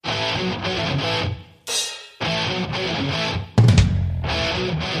Howdy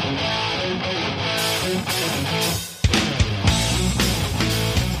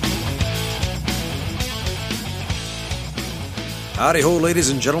ho,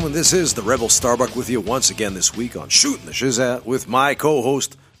 ladies and gentlemen. This is the Rebel Starbuck with you once again this week on Shootin the Shizzat with my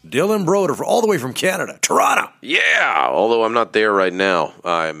co-host Dylan Broda, all the way from Canada, Toronto. Yeah, although I'm not there right now.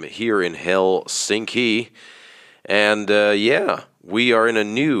 I'm here in Helsinki. And we are in a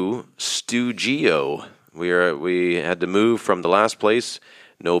new studio. We had to move from the last place.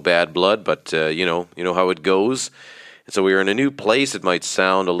 No bad blood, but you know how it goes. So we are in a new place. It might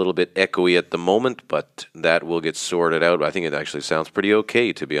sound a little bit echoey at the moment, but that will get sorted out. I think it actually sounds pretty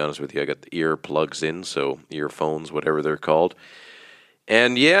okay, to be honest with you. I got the ear plugs in, so earphones, whatever they're called.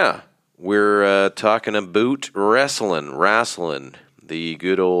 And yeah, we're talking about wrestling, the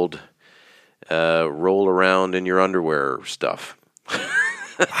good old roll around in your underwear stuff.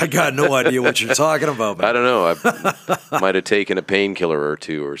 I got no idea what you're talking about, man. I don't know. I might have taken a painkiller or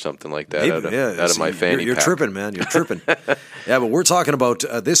two or something like that out of my fanny pack. You're tripping, man. You're tripping. Yeah, but we're talking about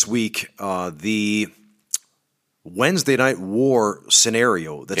this week the Wednesday Night War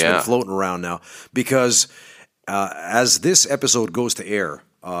scenario that's been floating around now. Because as this episode goes to air,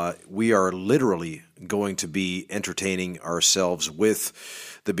 we are literally going to be entertaining ourselves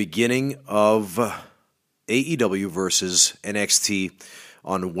with the beginning of AEW versus NXT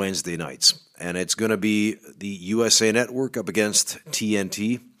on Wednesday nights. And it's going to be the USA Network up against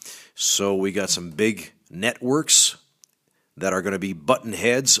TNT. So we got some big networks that are going to be button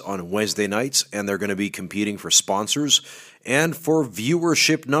heads on Wednesday nights, and they're going to be competing for sponsors and for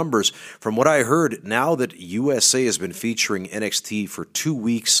viewership numbers. From what I heard, now that USA has been featuring NXT for 2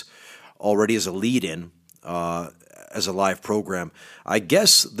 weeks already as a lead-in, as a live program, I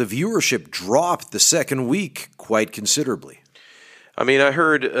guess the viewership dropped the second week quite considerably. I mean, I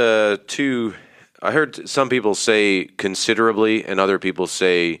heard I heard some people say considerably, and other people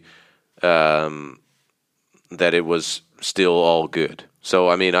say that it was still all good. So,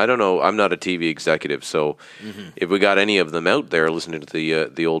 I mean, I don't know. I'm not a TV executive, so if we got any of them out there listening to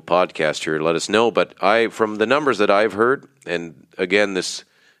the old podcast here, let us know. But from the numbers that I've heard, and again, this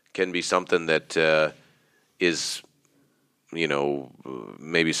can be something that is,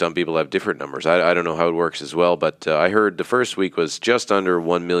 maybe some people have different numbers. I don't know how it works as well, but I heard the first week was just under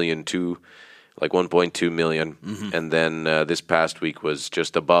 1 million to like 1.2 million, and then this past week was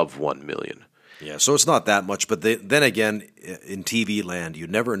just above 1 million. Yeah, so it's not that much, but then again, in TV land, you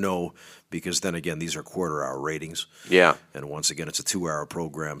never know, because then again, these are quarter-hour ratings. Yeah. And once again, it's a 2-hour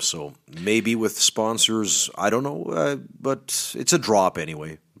program, so maybe with sponsors, I don't know, but it's a drop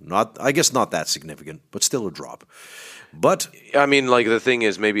anyway. I guess not that significant, but still a drop. But I mean, like, the thing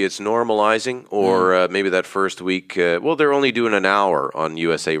is, maybe it's normalizing, or maybe that first week. They're only doing an hour on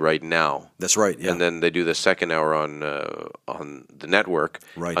USA right now. That's right. Yeah, and then they do the second hour on the network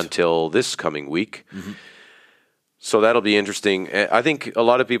until this coming week. So that'll be interesting. I think a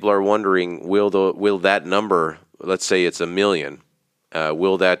lot of people are wondering: will that number, let's say it's 1 million,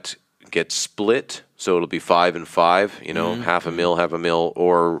 will that get split? So it'll be 5 and 5, half a mil,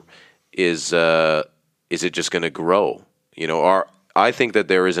 or is it just going to grow? I think that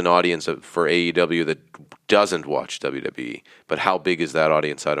there is an audience for AEW that doesn't watch WWE, but how big is that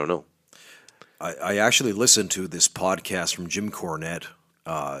audience? I don't know. I actually listened to this podcast from Jim Cornette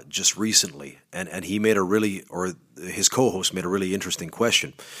just recently, and he made his co-host made a really interesting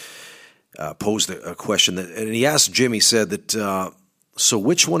question, posed a question, and he asked Jim, he said that, so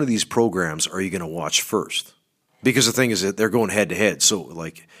which one of these programs are you going to watch first? Because the thing is that they're going head-to-head, so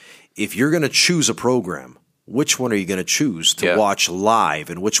like, if you're going to choose a program, which one are you going to choose to watch live,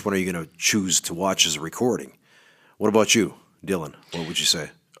 and which one are you going to choose to watch as a recording? What about you, Dylan? What would you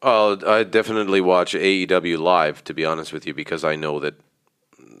say? I definitely watch AEW live, to be honest with you, because I know that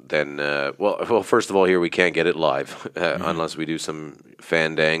then, first of all, here we can't get it live unless we do some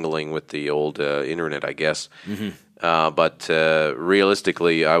fandangling with the old internet, I guess. But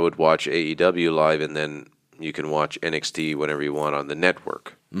realistically, I would watch AEW live, and then you can watch NXT whenever you want on the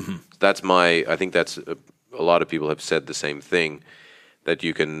network. I think that's a lot of people have said the same thing, that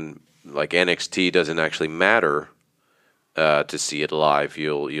you can, like, NXT doesn't actually matter to see it live.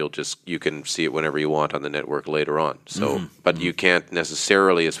 You can see it whenever you want on the network later on. So, but you can't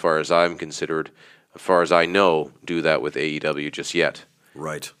necessarily, as far as I know, do that with AEW just yet.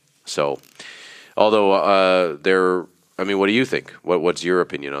 Right. So, although what do you think? What's your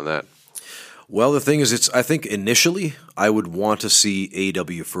opinion on that? Well, the thing is, I think initially I would want to see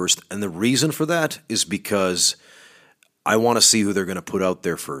AEW first, and the reason for that is because I want to see who they're going to put out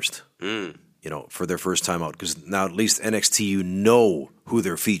there first. for their first time out. Because now at least NXT, you know who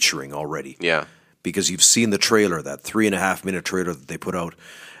they're featuring already. Yeah. Because you've seen the trailer, that 3.5-minute trailer that they put out.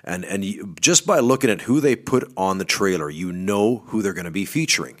 And just by looking at who they put on the trailer, you know who they're going to be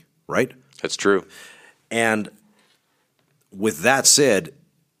featuring, right? That's true. And with that said,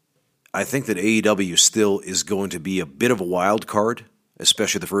 I think that AEW still is going to be a bit of a wild card,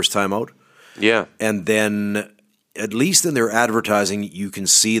 especially the first time out. Yeah. And then, at least in their advertising, you can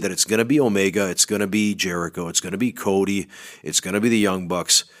see that it's going to be Omega, it's going to be Jericho, it's going to be Cody, it's going to be the Young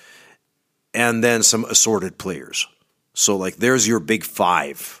Bucks, and then some assorted players. So, like, there's your big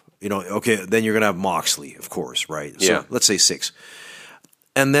 5. Okay, then you're going to have Moxley, of course, right? So yeah. Let's say 6.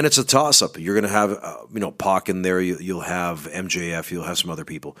 And then it's a toss-up. You're going to have, Pac in there. You'll have MJF. You'll have some other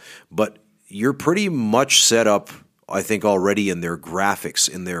people. But you're pretty much set up, I think, already in their graphics,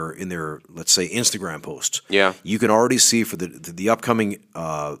 in their let's say, Instagram posts. Yeah. You can already see for the upcoming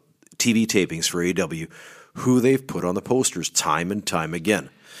TV tapings for AEW who they've put on the posters time and time again.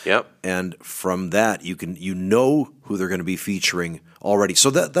 Yep. And from that, you know who they're going to be featuring already. So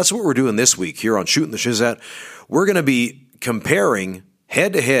that's what we're doing this week here on Shootin the Shizzat. We're going to be comparing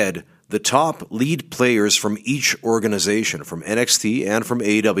head-to-head the top lead players from each organization, from NXT and from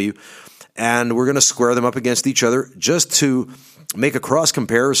AEW, and we're going to square them up against each other just to make a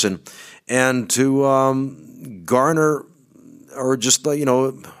cross-comparison and to garner or just,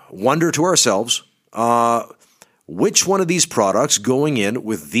 wonder to ourselves which one of these products going in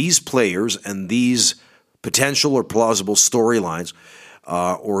with these players and these potential or plausible storylines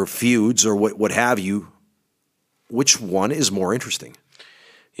or feuds or what have you, which one is more interesting?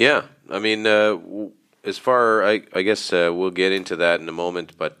 Yeah, I mean, as far, I guess we'll get into that in a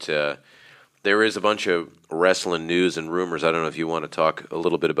moment, but there is a bunch of wrestling news and rumors. I don't know if you want to talk a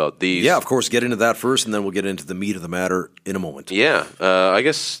little bit about these. Yeah, of course, get into that first, and then we'll get into the meat of the matter in a moment. Yeah, I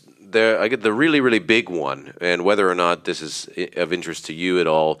guess I get the really, really big one, and whether or not this is of interest to you at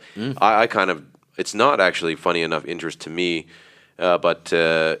all, I kind of, it's not actually, funny enough, interest to me, but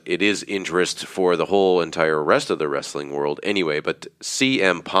it is interest for the whole entire rest of the wrestling world anyway. But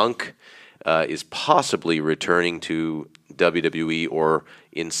CM Punk is possibly returning to WWE or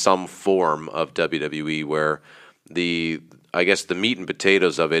in some form of WWE, where I guess the meat and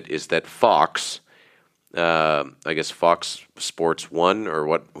potatoes of it is that Fox, I guess Fox Sports 1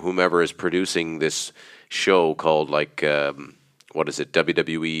 or whomever is producing this show called what is it,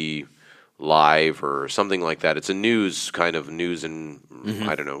 WWE Live or something like that. It's a news and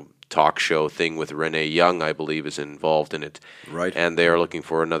I don't know, talk show thing with Renee Young, I believe, is involved in it. Right. And they are looking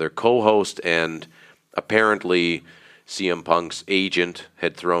for another co-host, and apparently CM Punk's agent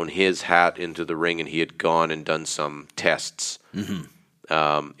had thrown his hat into the ring and he had gone and done some tests.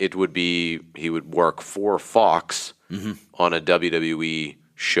 It would be he would work for Fox on a WWE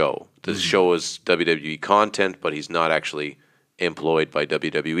show. The show is WWE content, but he's not actually employed by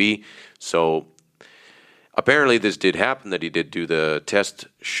WWE. So apparently this did happen, that he did do the test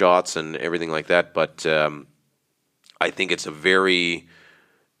shots and everything like that, but I think it's very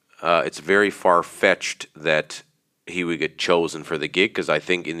far-fetched that he would get chosen for the gig, because I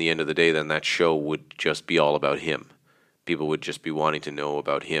think in the end of the day then that show would just be all about him. People would just be wanting to know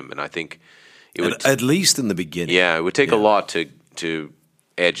about him, and I think it would, at least in the beginning. Yeah, it would take a lot to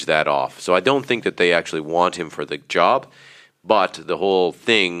edge that off. So I don't think that they actually want him for the job. But the whole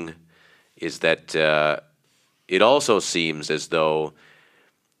thing is that it also seems as though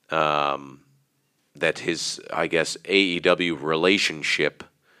that his, I guess, AEW relationship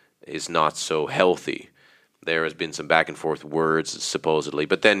is not so healthy. There has been some back and forth words, supposedly.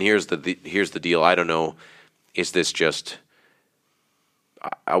 But then here's the deal. I don't know. Is this just,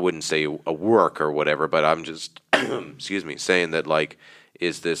 I wouldn't say a work or whatever, but I'm just, excuse me, saying that, like,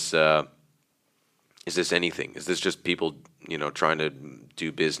 is this anything? Is this just people, trying to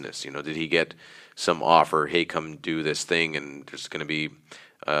do business? Did he get some offer, hey, come do this thing, and there's going to be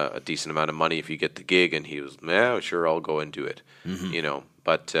a decent amount of money if you get the gig? And he was, yeah, sure, I'll go and do it.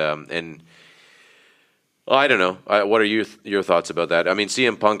 But, and I don't know. What are your thoughts about that? I mean,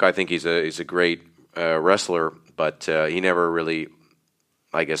 CM Punk, I think he's a great wrestler, but he never really,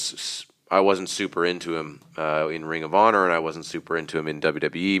 I guess, I wasn't super into him in Ring of Honor, and I wasn't super into him in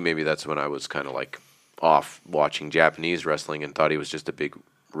WWE. Maybe that's when I was kind of like off watching Japanese wrestling and thought he was just a big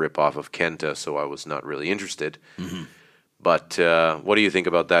rip-off of Kenta, so I was not really interested. But what do you think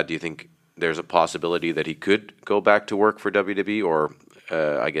about that? Do you think there's a possibility that he could go back to work for WWE, or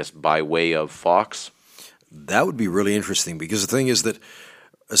I guess by way of Fox? That would be really interesting, because the thing is that,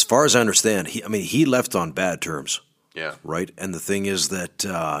 as far as I understand, he left on bad terms. Yeah. Right? And the thing is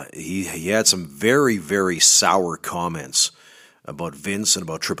that he had some very, very sour comments about Vince and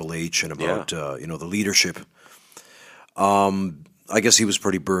about Triple H and about the leadership. I guess he was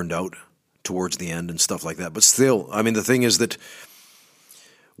pretty burned out towards the end and stuff like that. But still, I mean, the thing is that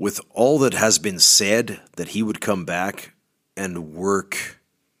with all that has been said, that he would come back and work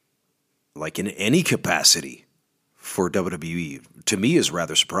like in any capacity for WWE, to me is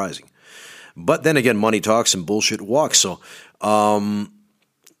rather surprising. But then again, money talks and bullshit walks. So, and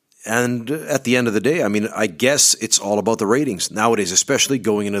at the end of the day, I mean, I guess it's all about the ratings nowadays, especially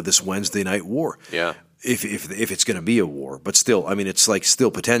going into this Wednesday night war. Yeah. If it's going to be a war, but still, I mean, it's like still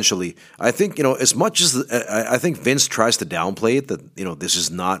potentially. I think as much as I think Vince tries to downplay it, that this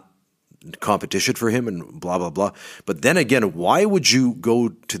is not competition for him and blah blah blah. But then again, why would you go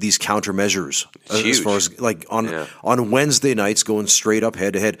to these countermeasures as far as like on Wednesday nights going straight up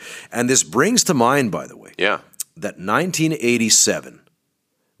head to head? And this brings to mind, by the way, that 1987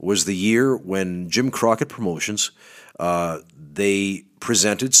 was the year when Jim Crockett Promotions they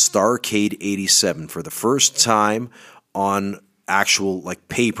presented Starrcade 87 for the first time on actual like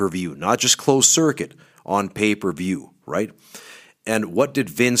pay-per-view, not just closed circuit, on pay-per-view, right? And what did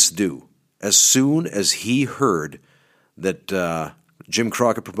Vince do? As soon as he heard that Jim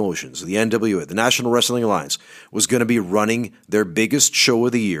Crockett Promotions, the NWA, the National Wrestling Alliance, was going to be running their biggest show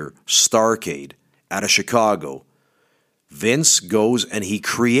of the year, Starrcade, out of Chicago, Vince goes and he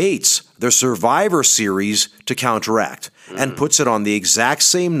creates the Survivor Series to counteract and puts it on the exact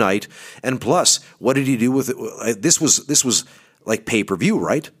same night. And plus, what did he do with it? This was like pay-per-view,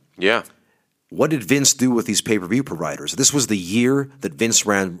 right? Yeah. What did Vince do with these pay-per-view providers? This was the year that Vince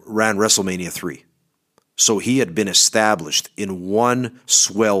ran WrestleMania 3. So he had been established in one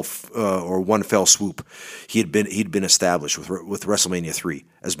one fell swoop. He'd been established with WrestleMania 3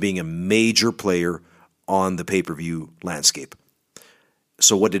 as being a major player on the pay-per-view landscape.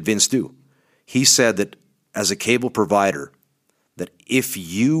 So what did Vince do? He said that as a cable provider, that if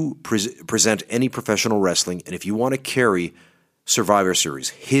you present any professional wrestling and if you want to carry Survivor Series,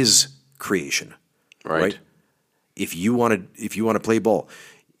 his creation, right? If you want to play ball,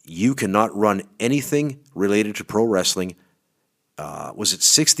 you cannot run anything related to pro wrestling. Was it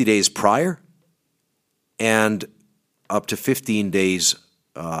 60 days prior and up to 15 days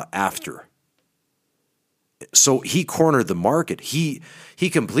after? So he cornered the market. He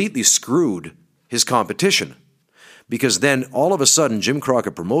completely screwed his competition, because then all of a sudden Jim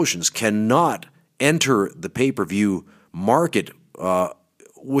Crockett Promotions cannot enter the pay-per-view market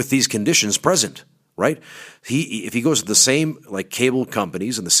with these conditions present, right? If he goes to the same like cable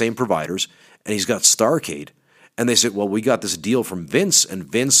companies and the same providers, and he's got Starrcade, and they said, well, we got this deal from Vince, and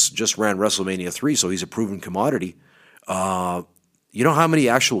Vince just ran WrestleMania 3, so he's a proven commodity. You know how many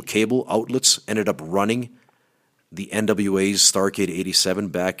actual cable outlets ended up running the NWA's Starrcade 87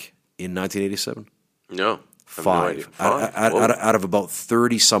 back in 1987? No. 5. Out of about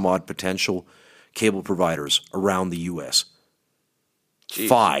 30 some odd potential cable providers around the U.S. Jeez.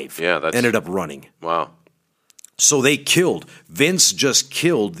 5 that's ended up running. Wow. So Vince just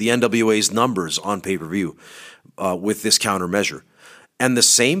killed the NWA's numbers on pay-per-view with this countermeasure. And the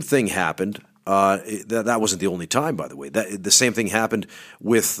same thing happened. That wasn't the only time, by the way. The same thing happened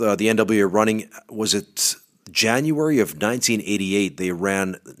with the NWA running, was it January of 1988, they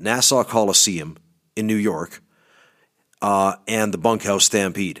ran Nassau Coliseum in New York and the Bunkhouse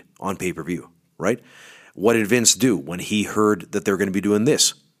Stampede on pay-per-view, right? What did Vince do when he heard that they're going to be doing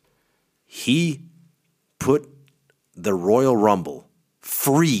this? He put the Royal Rumble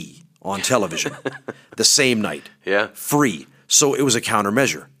free on television the same night. Yeah. Free. So it was a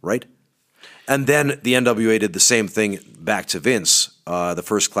countermeasure, right? And then the NWA did the same thing back to Vince, the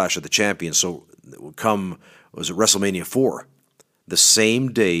first Clash of the Champions. So it would come, was it WrestleMania 4? The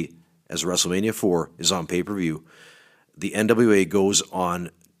same day as WrestleMania 4 is on pay-per-view, the NWA goes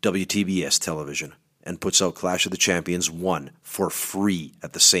on WTBS television and puts out Clash of the Champions 1 for free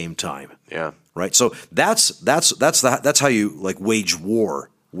at the same time. Yeah. Right? So that's how you like wage war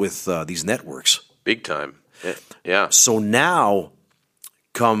with these networks. Big time. Yeah. So now,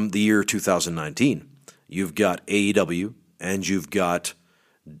 come the year 2019, you've got AEW and you've got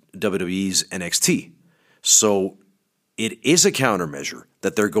WWE's NXT. So it is a countermeasure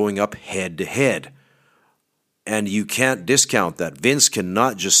that they're going up head to head. And you can't discount that. Vince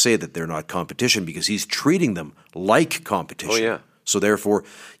cannot just say that they're not competition because he's treating them like competition. Oh, yeah. So therefore,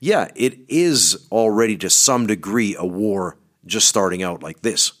 yeah, it is already to some degree a war just starting out like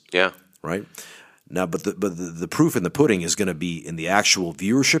this. Yeah. Right? Now, but the proof in the pudding is going to be in the actual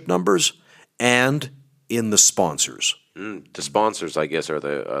viewership numbers and in the sponsors. The sponsors, I guess, are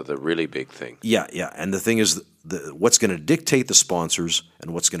the really big thing. Yeah. And the thing is, what's going to dictate the sponsors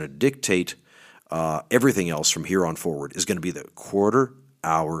and what's going to dictate everything else from here on forward is going to be the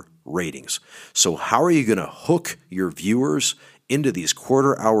quarter-hour ratings. So how are you going to hook your viewers into these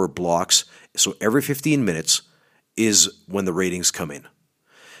quarter-hour blocks so every 15 minutes is when the ratings come in?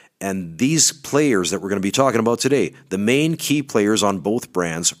 And these players that we're going to be talking about today, the main key players on both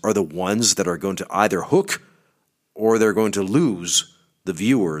brands are the ones that are going to either hook or they're going to lose the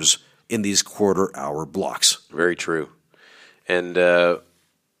viewers in these quarter-hour blocks. Very true. And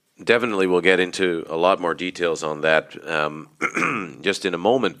definitely we'll get into a lot more details on that just in a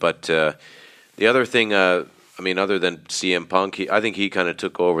moment. But the other thing, other than CM Punk, I think he kind of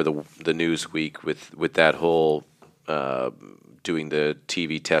took over the news week with that whole doing the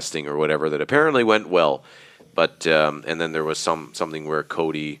TV testing or whatever that apparently went well. But and then there was something where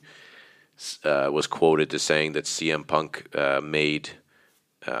Cody was quoted as saying that CM Punk made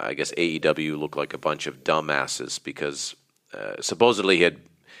I guess AEW look like a bunch of dumbasses because supposedly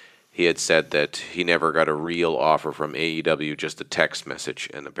he had said that he never got a real offer from AEW, just a text message,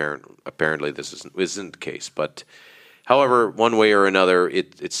 and apparently this isn't the case. But however, one way or another,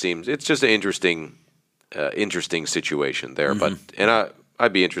 it seems it's just an interesting situation there. Mm-hmm. But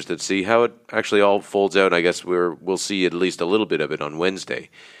I'd be interested to see how it actually all folds out. I guess we'll see at least a little bit of it on Wednesday.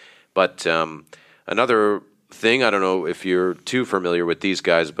 But another thing, I don't know if you're too familiar with these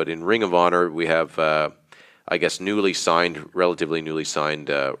guys, but in Ring of Honor we have I guess relatively newly signed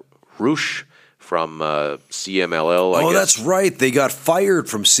Rush from CMLL. That's right. They got fired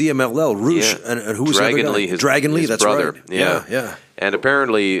from CMLL. Rush, and who was Dragon Lee? Dragon Lee, that's brother. Right. Yeah. And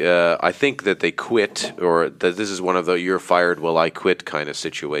apparently, I think that they quit, or that this is one of the "you're fired, well I quit" kind of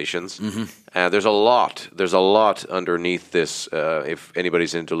situations. Mm-hmm. There's a lot underneath this. If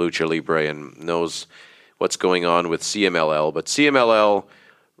anybody's into Lucha Libre and knows what's going on with CMLL, but CMLL,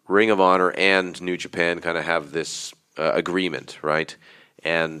 Ring of Honor, and New Japan kind of have this agreement, right?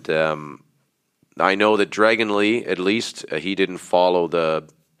 And I know that Dragon Lee, at least, he didn't follow the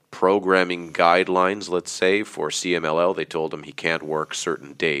programming guidelines, let's say, for CMLL. They told him he can't work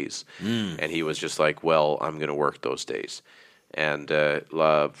certain days. And he was just like, well, I'm going to work those days. And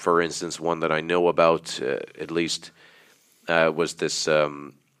for instance, one that I know about, at least, was this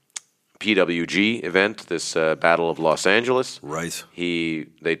PWG event, this Battle of Los Angeles. Right.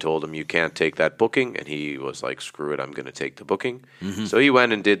 They told him you can't take that booking, and he was like, screw it, I'm going to take the booking. Mm-hmm. So he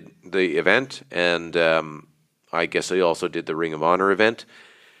went and did the event, and I guess he also did the Ring of Honor event,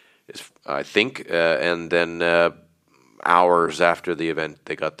 I think, and then hours after the event,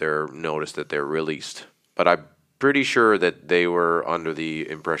 they got their notice that they're released. But I'm pretty sure that they were under the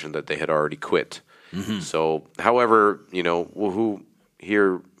impression that they had already quit. Mm-hmm. So, however,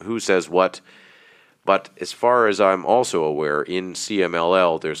 who says what, but as far as I'm also aware, in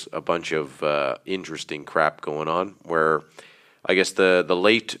CMLL there's a bunch of interesting crap going on where I guess the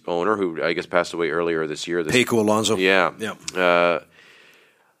late owner, who I guess passed away earlier this year, Paco Alonso. Yeah.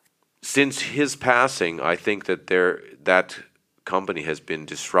 Since his passing, I think that that company has been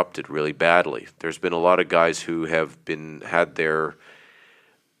disrupted really badly. There's been a lot of guys who have had their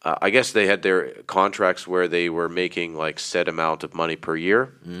I guess they had their contracts where they were making like set amount of money per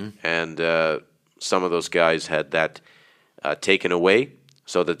year, and some of those guys had that taken away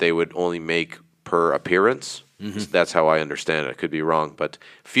so that they would only make per appearance. Mm-hmm. So that's how I understand it. I could be wrong, but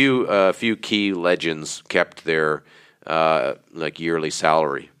few key legends kept their like yearly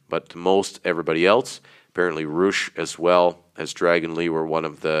salary, but most everybody else, apparently Rush as well as Dragon Lee, were one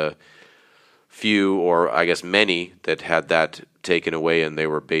of the few, or I guess many, that had that taken away, and they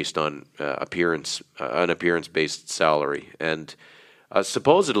were based on an appearance-based salary. And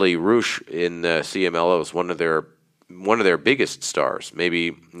supposedly, Rush in CMLL is one of their biggest stars.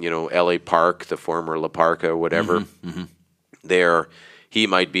 Maybe L.A. Park, the former La Parka, or whatever. Mm-hmm. There, he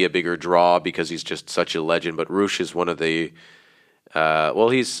might be a bigger draw because he's just such a legend. But Rush is one of the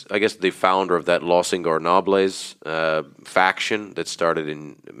he's, I guess, the founder of that Los Ingobernables faction that started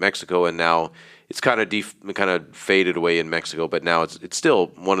in Mexico, and now it's kind of faded away in Mexico, but now it's still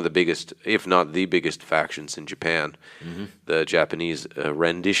one of the biggest, if not the biggest, factions in Japan. Mm-hmm. The Japanese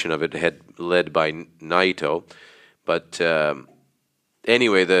rendition of it led by Naito. But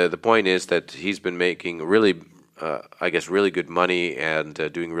anyway, the point is that he's been making really good money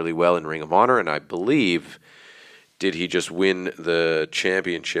and doing really well in Ring of Honor, and I believe, did he just win the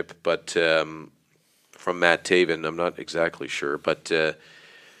championship? But from Matt Taven, I'm not exactly sure. But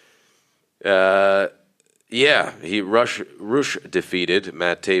Rush defeated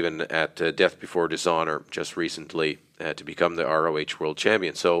Matt Taven at Death Before Dishonor just recently to become the ROH World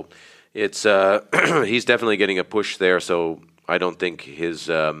Champion. So it's he's definitely getting a push there. So I don't think he's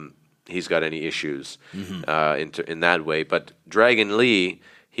got any issues in that way. But Dragon Lee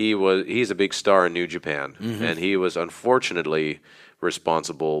he's a big star in New Japan, and he was unfortunately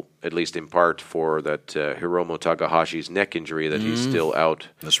responsible, at least in part, for that Hiromu Takahashi's neck injury that he's still out.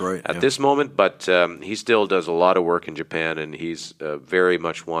 That's right. At this moment, but he still does a lot of work in Japan, and he's very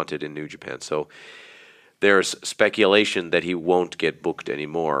much wanted in New Japan. So there's speculation that he won't get booked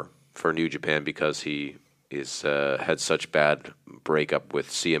anymore for New Japan because he is had such bad breakup with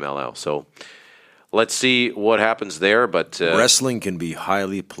CMLL. So let's see what happens there. But wrestling can be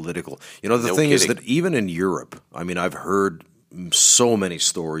highly political. You know, the thing is that even in Europe, I mean, I've heard so many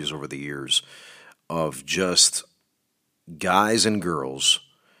stories over the years of just guys and girls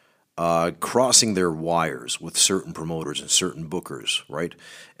crossing their wires with certain promoters and certain bookers, right?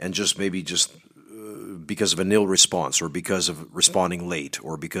 And just maybe just because of a nil response, or because of responding late,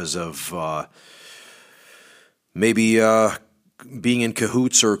 or because of maybe being in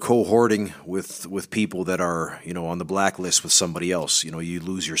cahoots or cohorting with people that are, you know, on the blacklist with somebody else. You know, you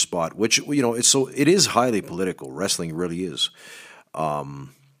lose your spot, which, you know, it is highly political. Wrestling really is. You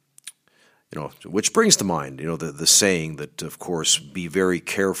know, which brings to mind, you know, the saying that, of course, be very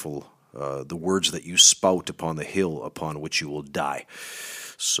careful the words that you spout upon the hill upon which you will die.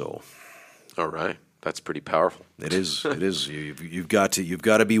 So, all right, that's pretty powerful. It is. It is. You've got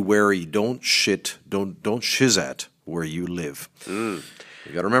to be wary. Don't shizzat where you live. You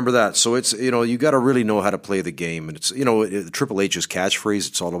got to remember that. So it's, you know, you got to really know how to play the game, and it's, you know, Triple H's catchphrase.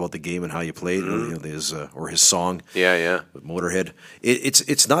 It's all about the game and how you play it. You know, or his song. Yeah. With Motorhead.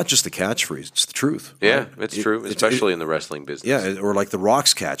 It's not just the catchphrase. It's the truth. Yeah, right? it's true, especially in the wrestling business. Yeah, or like the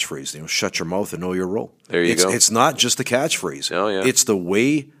Rock's catchphrase. You know, shut your mouth and know your role. There you go. It's not just the catchphrase. Oh yeah. It's the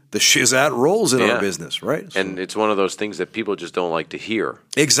way the shizzat rolls in our business, right? So. And it's one of those things that people just don't like to hear.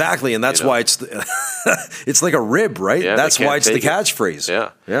 Exactly, and that's why it's it's like a rib, right? Yeah, that's why it's the catchphrase.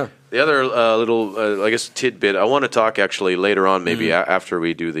 Yeah. The other little, I guess, tidbit, I want to talk actually later on, maybe after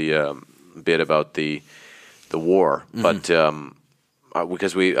we do the bit about the war, but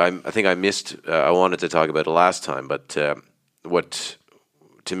because I think I missed, I wanted to talk about it last time, but what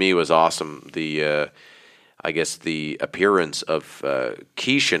to me was awesome, I guess the appearance of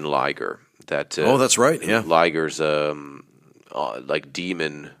Keishan Liger. That that's right. Yeah, Liger's like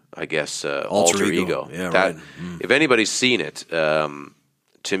demon, I guess, alter ego. Yeah, that, right. If anybody's seen it,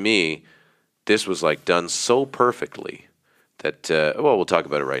 to me, this was like done so perfectly that we'll talk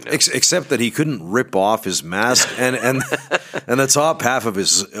about it right now. Except that he couldn't rip off his mask and the top half of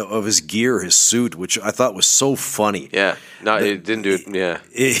his gear, his suit, which I thought was so funny. Yeah, no, it didn't do it. Yeah,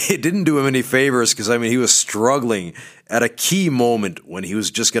 it didn't do him any favors, because I mean he was struggling at a key moment when he was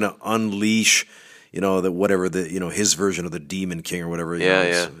just going to unleash, you know, his version of the Demon King or whatever.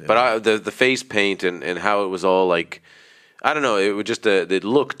 Yeah. But the face paint and how it was all like, I don't know, it was just it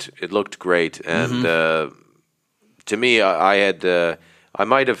looked great, and to me, I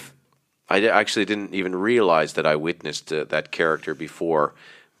actually didn't even realize that I witnessed that character before,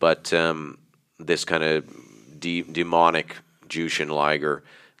 but this kind of demonic Keishan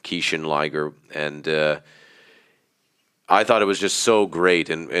Liger, and I thought it was just so great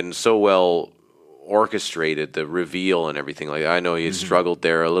and so well orchestrated, the reveal and everything. Like, I know he had struggled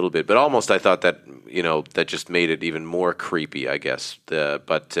there a little bit, but almost I thought that, you know, that just made it even more creepy, I guess.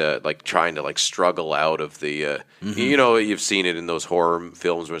 But like trying to like struggle out of the, you know, you've seen it in those horror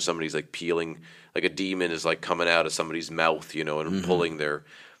films where somebody's like peeling, like a demon is like coming out of somebody's mouth, you know, and pulling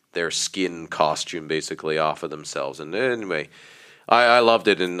their skin costume basically off of themselves. And anyway, I loved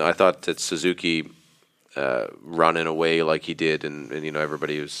it, and I thought that Suzuki running away like he did, and you know,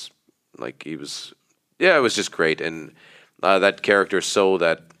 everybody was like, it was just great. And that character is so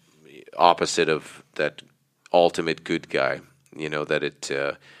that opposite of that ultimate good guy, you know, that it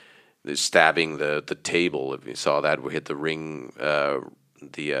stabbing the table, if you saw that, we hit the ring,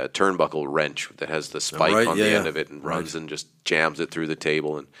 the turnbuckle wrench that has the spike on the end of it, and runs and just jams it through the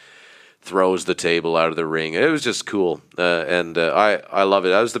table and throws the table out of the ring. It was just cool, and I love it.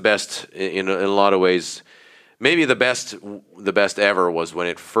 That was the best in a lot of ways. Maybe the best ever was when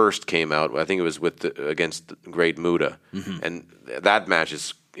it first came out. I think it was against Great Muta, and that match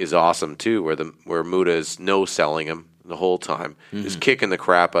is awesome too. Where Muta is no-selling him the whole time, just kicking the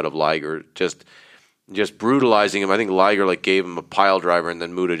crap out of Liger, just brutalizing him. I think Liger like gave him a pile driver, and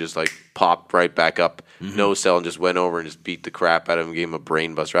then Muta just like popped right back up, no-sell, and just went over and just beat the crap out of him, gave him a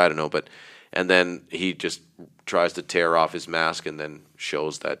brain buster. I don't know, and then he just tries to tear off his mask, and then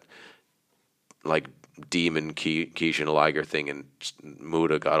shows that like demon Keishan Liger thing, and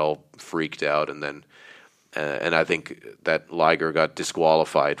Muta got all freaked out, and then and I think that Liger got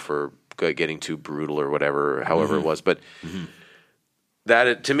disqualified for getting too brutal or whatever, however it was. But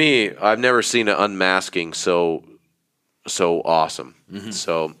that, to me, I've never seen an unmasking so so awesome.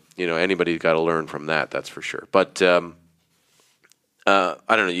 So, anybody's got to learn from that, that's for sure. But I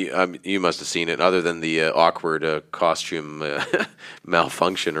don't know, you must have seen it, other than the awkward costume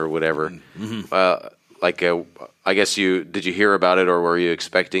malfunction or whatever. I guess did you hear about it, or were you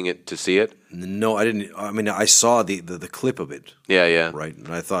expecting to see it? No, I didn't. I mean, I saw the clip of it. Yeah. Right, and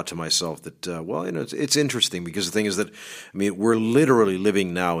I thought to myself that, it's interesting, because the thing is that, I mean, we're literally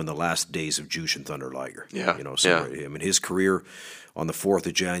living now in the last days of Jushin Thunder Liger. Yeah. I mean, his career on the 4th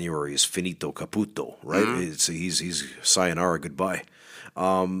of January is finito caputo, right? He's sayonara, goodbye.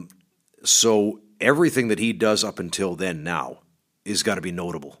 So everything that he does up until then now is got to be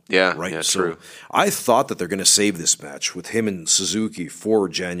notable. Yeah, right. Yeah, so true. I thought that they're going to save this match with him and Suzuki for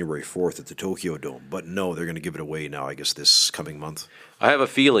January 4th at the Tokyo Dome, but no, they're going to give it away now, I guess, this coming month. I have a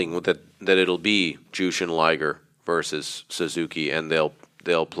feeling that it'll be Jushin Liger versus Suzuki, and they'll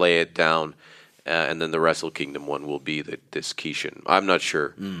play it down, and then the Wrestle Kingdom one will be this Kishin. I'm not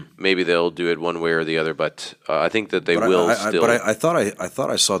sure. Maybe they'll do it one way or the other, but I think that they will still. But I thought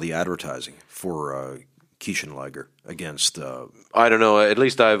I saw the advertising for Kishin Liger against. I don't know. At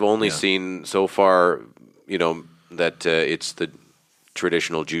least I've only seen so far, that it's the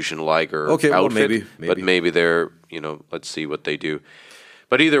traditional Jushin Liger outfit. Well, maybe. But maybe they're, let's see what they do.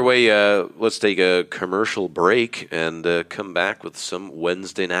 But either way, let's take a commercial break and come back with some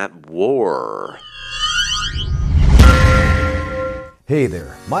Wednesday Night War. Hey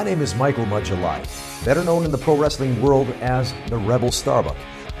there, my name is Michael Mudgelai, better known in the pro wrestling world as the Rebel Starbuck.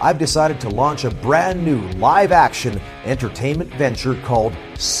 I've decided to launch a brand new live-action entertainment venture called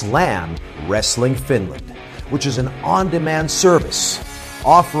Slam Wrestling Finland, which is an on-demand service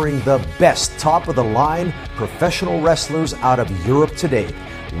offering the best top-of-the-line professional wrestlers out of Europe today.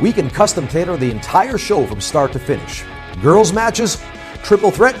 We can custom tailor the entire show from start to finish. Girls matches, triple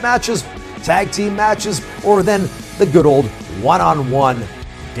threat matches, tag team matches, or then the good old one-on-one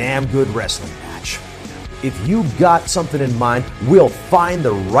damn good wrestling match. If you've got something in mind, we'll find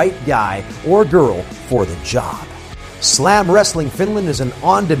the right guy or girl for the job. Slam Wrestling Finland is an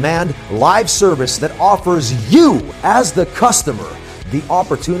on-demand live service that offers you, as the customer, the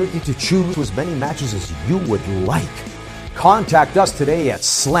opportunity to choose as many matches as you would like. Contact us today at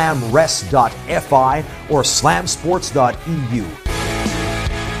slamrest.fi or slamsports.eu.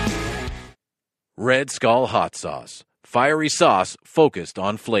 Red Skull Hot Sauce. Fiery sauce focused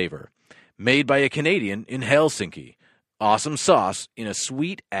on flavor. Made by a Canadian in Helsinki. Awesome sauce in a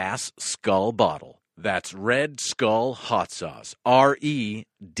sweet-ass skull bottle. That's Red Skull Hot Sauce.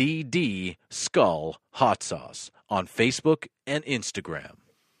 REDD Skull Hot Sauce. On Facebook and Instagram.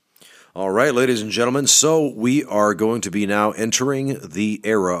 All right, ladies and gentlemen, so we are going to be now entering the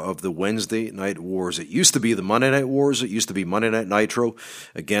era of the Wednesday Night Wars. It used to be the Monday Night Wars. It used to be Monday Night Nitro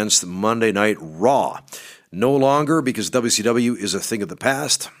against Monday Night Raw. No longer, because WCW is a thing of the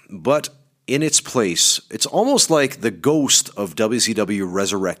past, but in its place, it's almost like the ghost of WCW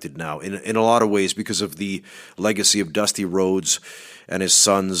resurrected now in a lot of ways because of the legacy of Dusty Rhodes and his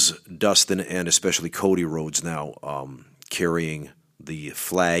sons, Dustin and especially Cody Rhodes now carrying the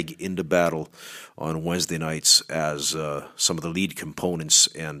flag into battle on Wednesday nights as some of the lead components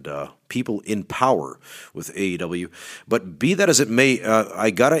and people in power with AEW. But be that as it may,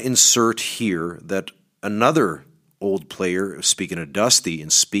 I got to insert here that another old player, speaking of Dusty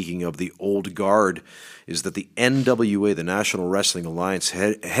and speaking of the old guard, is that the NWA, the National Wrestling Alliance,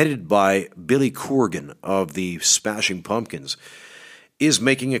 headed by Billy Corgan of the Smashing Pumpkins, is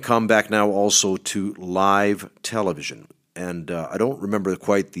making a comeback now also to live television. And I don't remember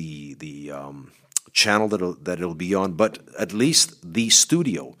quite the channel that it'll be on, but at least the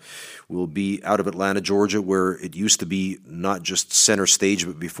studio will be out of Atlanta, Georgia, where it used to be not just Center Stage,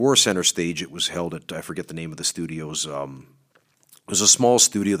 but before Center Stage, it was held at, I forget the name of the studios. It was a small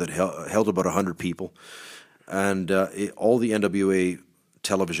studio that held about 100 people, and all the NWA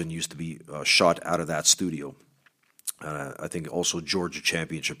television used to be shot out of that studio. I think also Georgia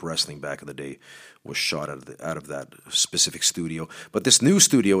Championship Wrestling back in the day was shot out of that specific studio. But this new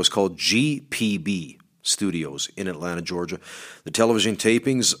studio is called GPB Studios in Atlanta, Georgia. The television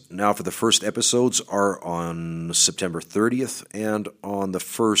tapings now for the first episodes are on September 30th and on the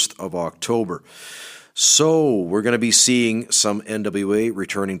 1st of October. So we're going to be seeing some NWA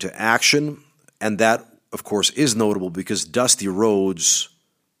returning to action, and that, of course, is notable because Dusty Rhodes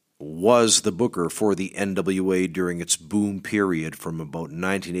was the booker for the NWA during its boom period from about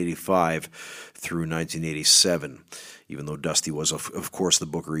 1985 through 1987. Even though Dusty was, of course, the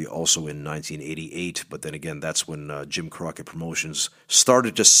booker also in 1988. But then again, that's when Jim Crockett Promotions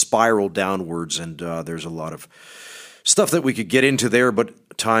started to spiral downwards, and there's a lot of stuff that we could get into there,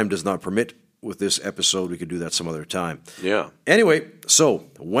 but time does not permit. with this episode. We could do that some other time. Yeah. Anyway, so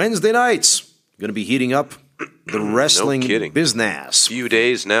Wednesday nights going to be heating up the wrestling business. Few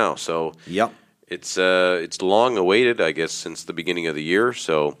days now, so yep. It's long awaited, I guess, since the beginning of the year.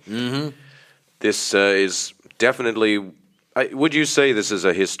 So this is definitely. Would you say this is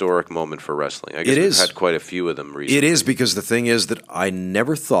a historic moment for wrestling? I guess we've had quite a few of them recently. It is, because the thing is that I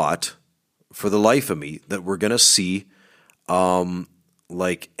never thought, for the life of me, that we're going to see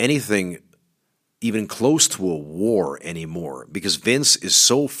like anything even close to a war anymore, because Vince is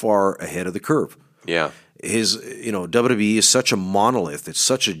so far ahead of the curve. Yeah. His, WWE is such a monolith. It's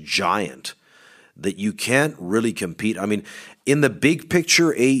such a giant that you can't really compete. I mean, in the big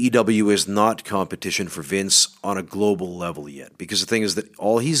picture, AEW is not competition for Vince on a global level yet, because the thing is that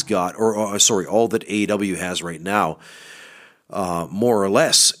all he's got, all that AEW has right now, more or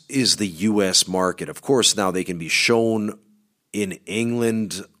less, is the U.S. market. Of course, now they can be shown in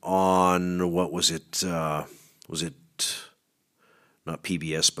England on, what was it? Was it not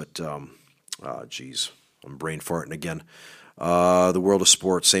PBS, but, I'm brain farting again. The World of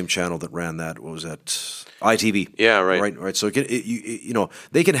Sports, same channel that ran that. What was that? ITV. Yeah, right. Right. So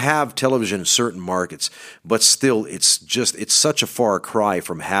they can have television in certain markets, but still, it's such a far cry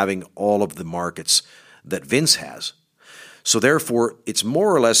from having all of the markets that Vince has. So therefore, it's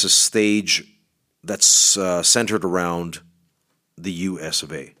more or less a stage that's centered around the U.S.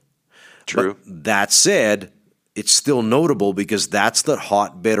 of A. True. But that said, it's still notable because that's the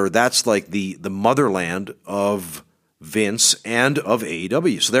hotbed, or that's like the motherland of Vince and of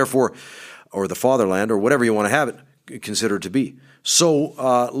AEW. So therefore, or the fatherland, or whatever you want to have it considered to be.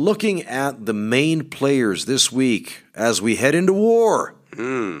 So looking at the main players this week as we head into war,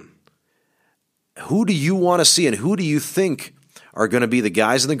 who do you want to see, and who do you think are going to be the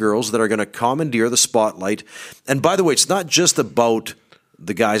guys and the girls that are going to commandeer the spotlight? And by the way, it's not just about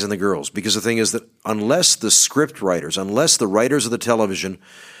the guys and the girls, because the thing is that unless the script writers, unless the writers of the television,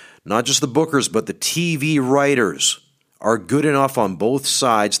 not just the bookers, but the TV writers are good enough on both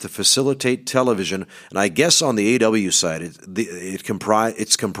sides to facilitate television, and I guess on the AEW side,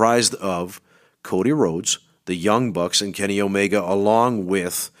 it's comprised of Cody Rhodes, the Young Bucks, and Kenny Omega, along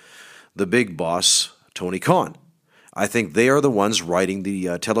with the big boss, Tony Khan. I think they are the ones writing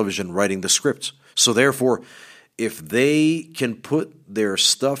the television, writing the scripts. So therefore, if they can put their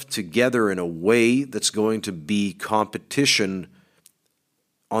stuff together in a way that's going to be competition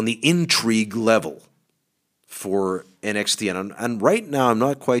on the intrigue level for NXT, and right now I'm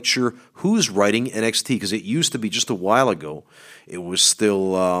not quite sure who's writing NXT, because it used to be, just a while ago, it was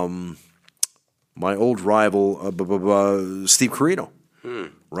still my old rival, Steve Corino.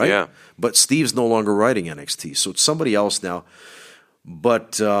 Right? Yeah. But Steve's no longer writing NXT, so it's somebody else now.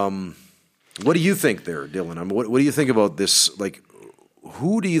 But what do you think there, Dylan? I mean, what do you think about this? Like,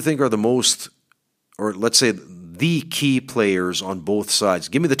 who do you think are the most, or let's say the key players on both sides?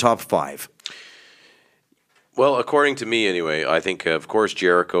 Give me the top 5. Well, according to me, anyway, I think of course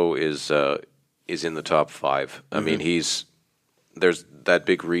Jericho is in the top 5. I mean, there's that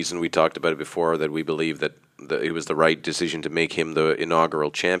big reason we talked about it before, that we believe that it was the right decision to make him the inaugural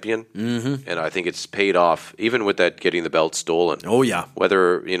champion, and I think it's paid off, even with that getting the belt stolen. Oh yeah,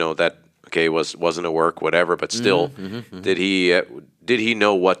 whether that wasn't a work, whatever, but still, did he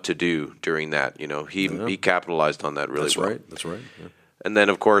know what to do during that? He capitalized on that really well. That's right. Yeah. And then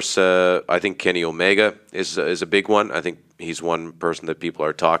of course, I think Kenny Omega is a big one. I think he's one person that people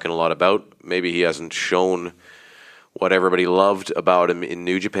are talking a lot about. Maybe he hasn't shown what everybody loved about him in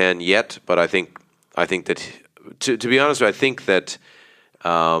New Japan yet, but I think that, to be honest, I think that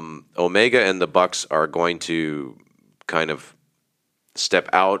Omega and the Bucks are going to kind of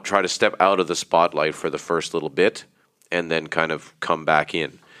try to step out of the spotlight for the first little bit, and then kind of come back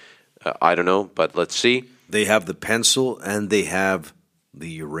in. I don't know, but let's see. They have the pencil and they have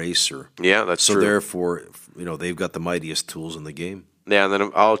the eraser. Yeah, that's true. So therefore, they've got the mightiest tools in the game. Yeah, and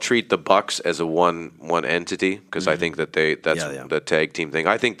then I'll treat the Bucks as a one entity, because I think that that's the tag team thing.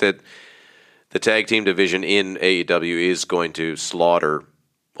 I think that the tag team division in AEW is going to slaughter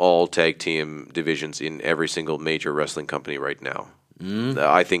all tag team divisions in every single major wrestling company right now.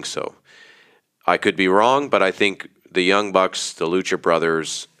 I think so. I could be wrong, but I think the Young Bucks, the Lucha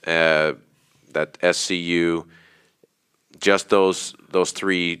Brothers, that SCU, just those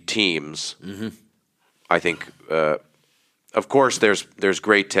 3 teams, I think. Of course, there's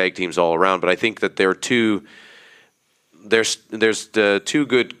great tag teams all around, but I think that there's two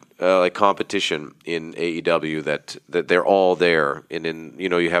good competition in AEW that they're all there, and in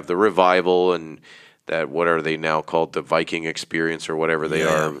you have the Revival, and that, what are they now called, the Viking Experience or whatever they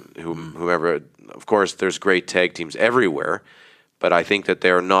are, whomever. Of course, there's great tag teams everywhere, but I think that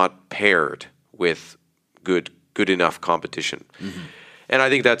they're not paired with good enough competition. And I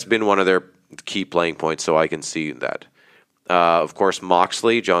think that's been one of their key playing points, so I can see that. Of course,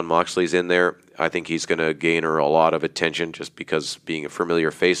 John Moxley's in there. I think he's going to garner a lot of attention just because being a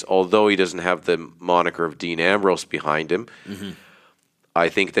familiar face, although he doesn't have the moniker of Dean Ambrose behind him. I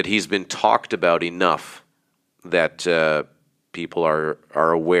think that he's been talked about enough that people are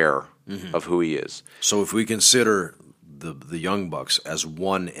aware of who he is. So if we consider the Young Bucks as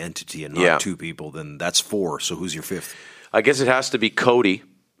one entity and not two people, then that's four. So who's your fifth? I guess it has to be Cody.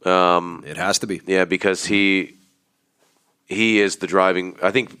 It has to be. Yeah, because he is the driving.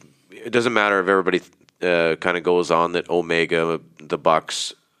 I think it doesn't matter if everybody kind of goes on that Omega, the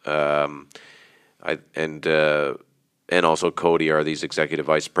Bucks, and also Cody are these executive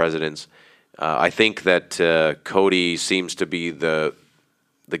vice presidents. I think that Cody seems to be the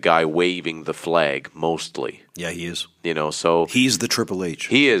guy waving the flag mostly. Yeah, he is. So he's the Triple H.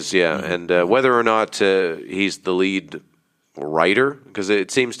 He is, yeah. And whether or not he's the lead writer, because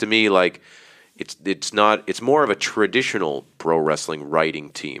it seems to me like it's more of a traditional pro wrestling writing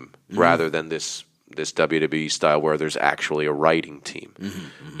team rather than this WWE style where there's actually a writing team.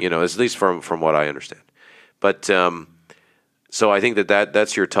 At least from what I understand. But so I think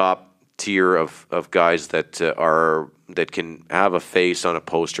that's your top tier of guys that can have a face on a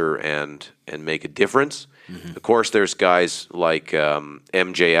poster and make a difference. Of course, there's guys like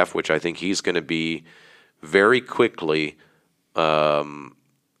MJF, which I think he's going to be very quickly,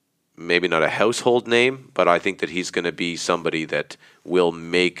 maybe not a household name, but I think that he's going to be somebody that will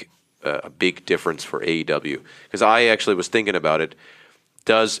make a big difference for AEW. Because I actually was thinking about it.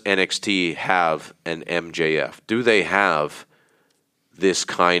 Does NXT have an MJF? Do they have this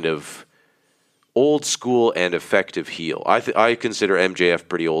kind of old school and effective heel? I consider MJF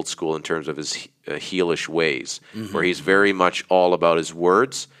pretty old school in terms of his heelish ways, where he's very much all about his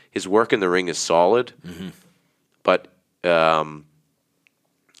words. His work in the ring is solid, but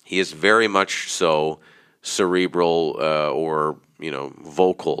he is very much so cerebral or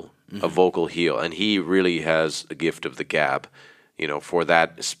vocal, a vocal heel, and he really has a gift of the gab, for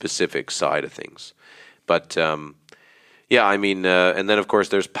that specific side of things. But yeah, I mean, and then of course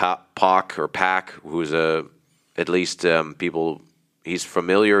there's Pac, who's at least people. He's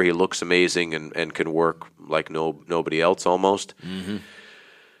familiar. He looks amazing and can work like nobody else almost.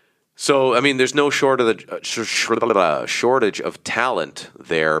 So I mean, there's no shortage of talent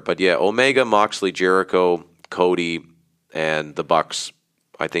there. But yeah, Omega, Moxley, Jericho, Cody, and the Bucks,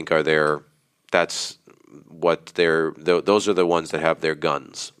 I think are there. That's what those are the ones that have their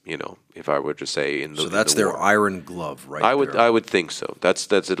guns. If I were to say so that's their iron glove, right? I would think so. That's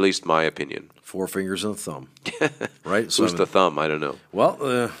at least my opinion. 4 fingers and a thumb, right? So who's the thumb? I don't know.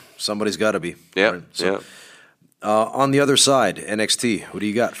 Well, somebody's got to be. Yeah, right? So, on the other side, NXT. Who do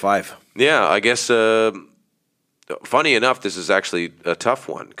you got? 5. Yeah, I guess. Funny enough, this is actually a tough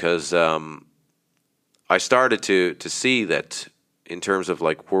one because I started to see that in terms of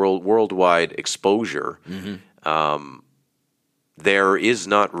like worldwide exposure. There is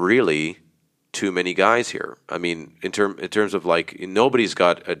not really too many guys here. I mean, in terms of like, nobody's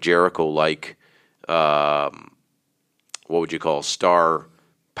got a Jericho-like, what would you call, star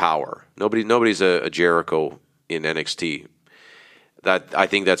power. Nobody's a Jericho in NXT. I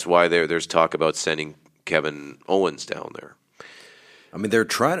think that's why there's talk about sending Kevin Owens down there. I mean, they're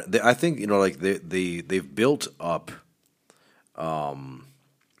trying. I think like they've built up, like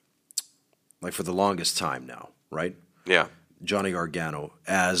for the longest time now, right? Yeah. Johnny Gargano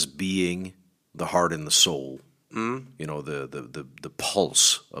as being the heart and the soul, the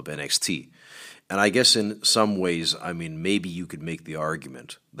pulse of NXT. And I guess in some ways, I mean, maybe you could make the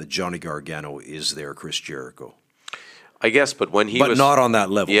argument that Johnny Gargano is their Chris Jericho. I guess, but when he was not on that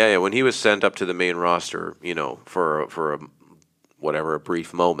level. Yeah, when he was sent up to the main roster, for a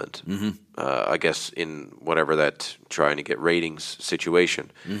brief moment, I guess in whatever that trying to get ratings situation,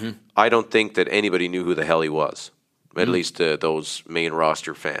 I don't think that anybody knew who the hell he was. At least those main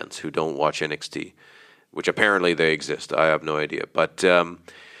roster fans who don't watch NXT, which apparently they exist. I have no idea. But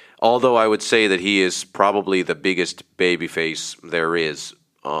although I would say that he is probably the biggest babyface there is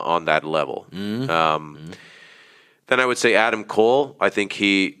on that level. Then I would say Adam Cole. I think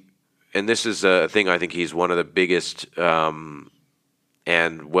and this is a thing, I think he's one of the biggest and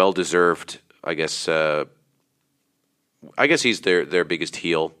well-deserved, I guess he's their biggest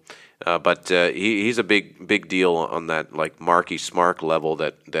heel. But he's a big deal on that like Marky Smark level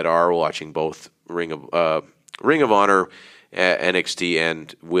that are watching both Ring of Honor, NXT,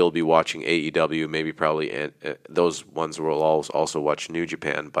 and will be watching AEW. Maybe probably those ones will also watch New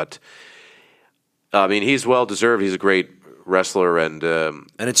Japan. But I mean, he's well deserved. He's a great wrestler, and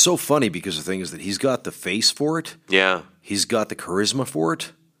it's so funny because the thing is that he's got the face for it. Yeah, he's got the charisma for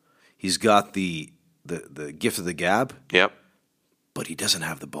it. He's got the gift of the gab. Yep. But he doesn't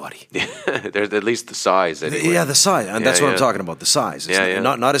have the body. There's at least the size. Anyway. Yeah, the size, and that's what I'm talking about. The size. It's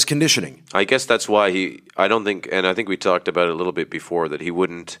not his conditioning. I guess that's why I don't think, and I think we talked about it a little bit before, that he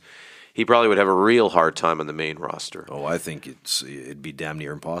probably would have a real hard time on the main roster. Oh, I think it'd be damn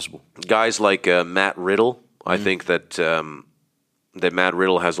near impossible. Guys like Matt Riddle, I think that Matt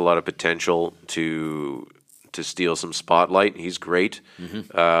Riddle has a lot of potential to steal some spotlight. He's great.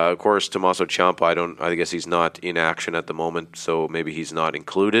 Of course, Tommaso Ciampa, I guess he's not in action at the moment, so maybe he's not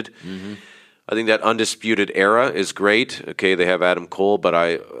included. I think that Undisputed Era is great. Okay, they have Adam Cole, but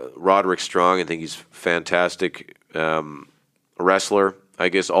Roderick Strong, I think he's fantastic wrestler. I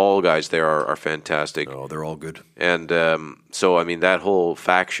guess all guys there are fantastic. Oh, they're all good. And so, I mean, that whole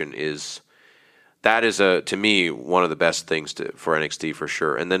faction is to me, one of the best things for NXT for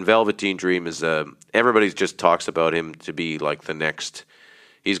sure. And then Velveteen Dream is everybody just talks about him to be like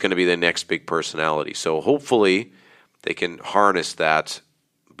he's going to be the next big personality. So hopefully they can harness that.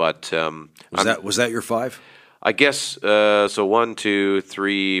 But was that your 5? I guess so. 1, 2,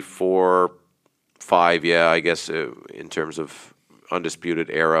 3, 4, 5. Yeah, I guess in terms of Undisputed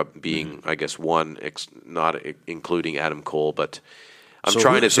Era being, I guess 1, not including Adam Cole, but. I'm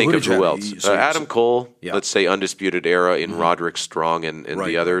trying to think of who else. Adam Cole, let's say Undisputed Era in Roderick Strong and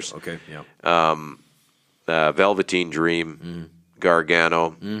the others. Okay, yeah. Velveteen Dream,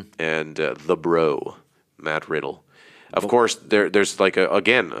 Gargano, and the Bro, Matt Riddle. Of course, there's like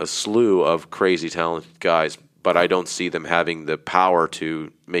a slew of crazy talented guys, but I don't see them having the power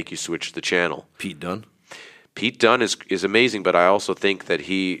to make you switch the channel. Pete Dunne? Pete Dunne is amazing, but I also think that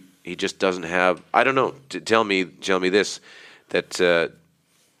he just doesn't have. I don't know. Tell me this. That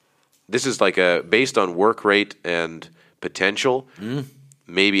this is like based on work rate and potential.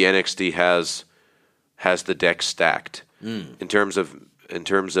 Maybe NXT has the deck stacked in terms of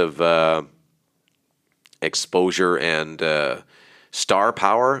exposure and star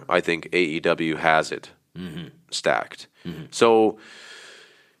power. I think AEW has it stacked. So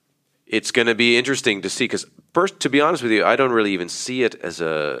it's going to be interesting to see because. First, to be honest with you, I don't really even see it as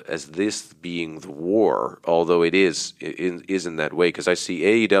this being the war, although it is in that way. Because I see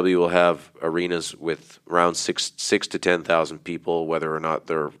AEW will have arenas with around 6,000 to 10,000 people, whether or not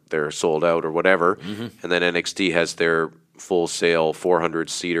they're sold out or whatever, and then NXT has their full sale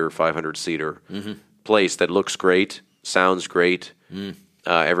 400-seater, 500-seater place that looks great, sounds great.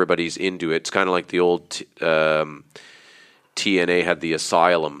 Everybody's into it. It's kind of like the old. TNA had the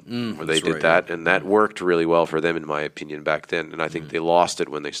Asylum where they did that, and that worked really well for them, in my opinion, back then. And I think they lost it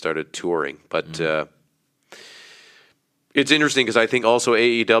when they started touring. But it's interesting because I think also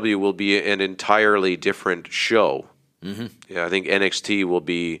AEW will be an entirely different show. Yeah, I think NXT will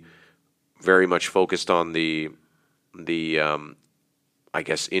be very much focused on the I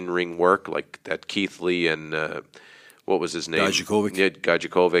guess in-ring work, like that Keith Lee and what was his name? Dijakovic. Yeah,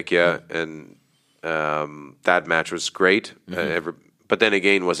 Dijakovic, yeah, and. That match was great, but then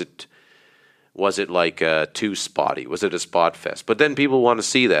again, was it like too spotty? Was it a spot fest? But then people want to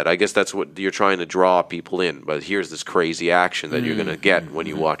see that. I guess that's what you're trying to draw people in. But here's this crazy action that you're going to get when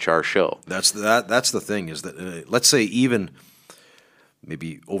you watch our show. That's the thing is that let's say even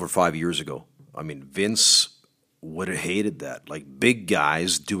maybe over 5 years ago, I mean Vince would have hated that, like big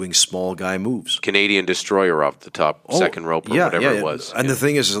guys doing small guy moves. Canadian Destroyer off the top, second rope or whatever it was. And the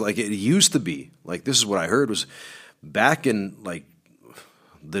thing is like it used to be, like this is what I heard was back in like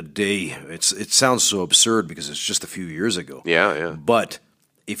the day, it sounds so absurd because it's just a few years ago. Yeah. But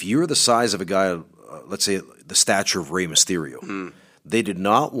if you're the size of a guy, let's say the stature of Rey Mysterio, they did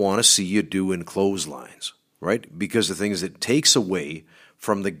not want to see you doing clotheslines, right? Because the thing is it takes away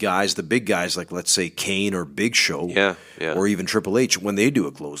from the guys, the big guys, like let's say Kane or Big Show, or even Triple H, when they do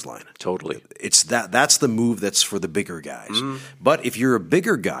a clothesline. Totally. It's that's the move that's for the bigger guys. But if you're a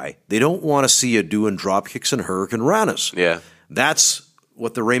bigger guy, they don't want to see you doing drop kicks and Hurricane Ranas. Yeah. That's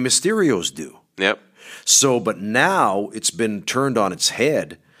what the Rey Mysterios do. Yep. So, but now it's been turned on its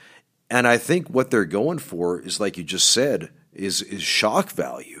head, and I think what they're going for is, like you just said, is shock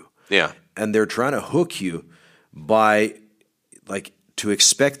value. Yeah. And they're trying to hook you by, like, to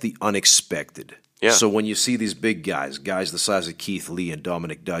expect the unexpected. Yeah. So when you see these big guys the size of Keith Lee and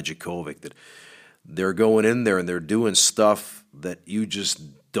Dominik Dijakovic, that they're going in there and they're doing stuff that you just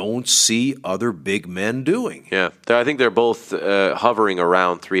don't see other big men doing. Yeah. I think they're both hovering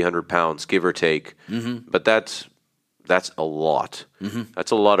around 300 pounds, give or take. But that's a lot.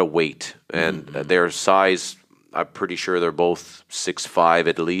 That's a lot of weight. And their size, I'm pretty sure they're both 6'5"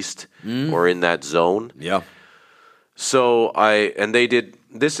 at least, or in that zone. Yeah. So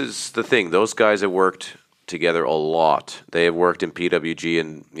this is the thing. Those guys have worked together a lot. They have worked in PWG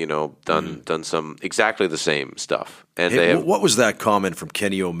and, done some exactly the same stuff. And what was that comment from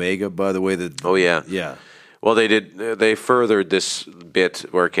Kenny Omega, by the way? Yeah. Yeah. Well, they furthered this bit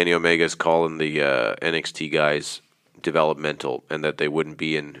where Kenny Omega is calling the NXT guys developmental, and that they would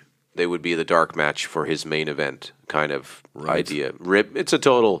be the dark match for his main event kind of idea. It's a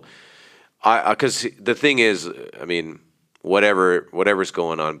total, because the thing is, I mean, whatever's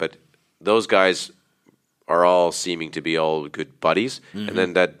going on, but those guys are all seeming to be all good buddies. Mm-hmm. And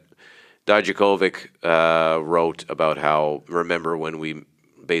then that Dijakovic wrote about how, remember when we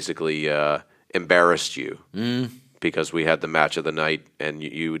basically embarrassed you because we had the match of the night and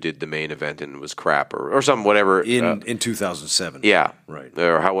you did the main event and it was crap or some whatever. In 2007. Yeah. Right.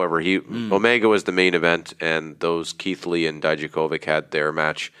 Or however, Omega was the main event and those Keith Lee and Dijakovic had their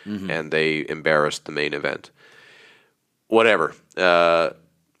match and they embarrassed the main event. Whatever.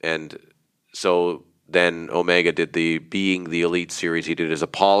 And so then Omega did being the Elite series. He did his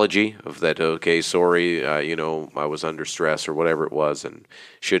apology of that. Okay, sorry, I was under stress or whatever it was, and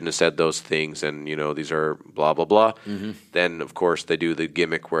shouldn't have said those things. And these are blah blah blah. Mm-hmm. Then of course they do the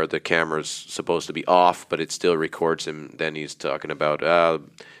gimmick where the camera's supposed to be off, but it still records him. Then he's talking about a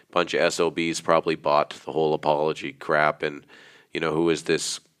bunch of SOBs probably bought the whole apology crap, and who is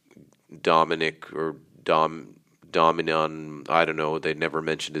this Dominic or Dominon, I don't know. They never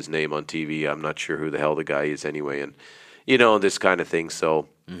mentioned his name on TV. I'm not sure who the hell the guy is anyway. And, this kind of thing. So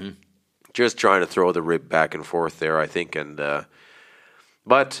just trying to throw the rib back and forth there, I think. And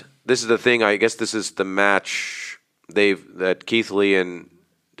but this is the thing. I guess this is the match that Keith Lee and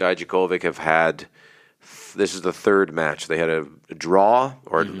Dijakovic have had. This is the third match. They had a draw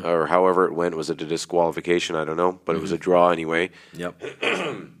or however it went. Was it a disqualification? I don't know. But it was a draw anyway. Yep.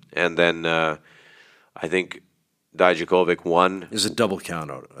 And then I think Dijakovic won. It was a double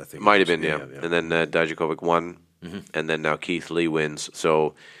count out, I think. Might have been, yeah. And then Dijakovic won, and then now Keith Lee wins.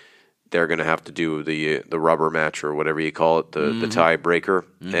 So they're going to have to do the rubber match or whatever you call it, the tiebreaker.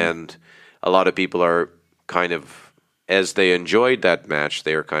 And a lot of people are kind of, as they enjoyed that match,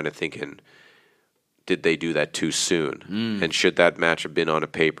 they are kind of thinking, did they do that too soon? And should that match have been on a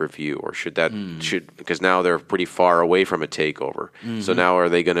pay-per-view? Or because now they're pretty far away from a takeover. So now are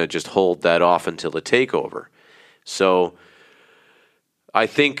they going to just hold that off until the takeover? So I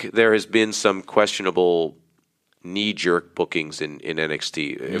think there has been some questionable knee-jerk bookings in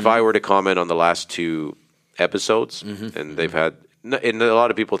NXT. If I were to comment on the last two episodes, and they've had, and a lot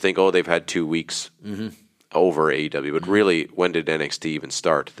of people think, they've had 2 weeks over AEW, but really, when did NXT even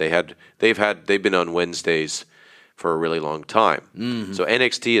start? They've been on Wednesdays for a really long time. So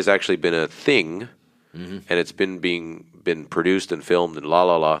NXT has actually been a thing, and it's been produced and filmed and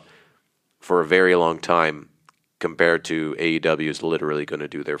for a very long time. Compared to AEW is literally going to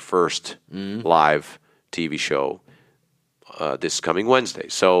do their first live TV show this coming Wednesday.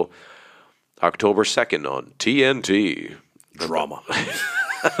 So October 2nd on TNT. Drama.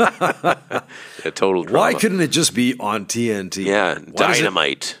 A total drama. Why couldn't it just be on TNT? Yeah,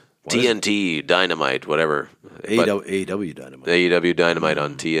 Dynamite. TNT, Dynamite, whatever. AEW Dynamite. AEW Dynamite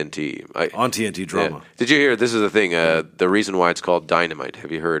on TNT. On TNT drama. Yeah. Did you hear, this is the thing, the reason why it's called Dynamite.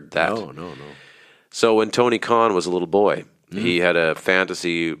 Have you heard that? No. So when Tony Khan was a little boy, he had a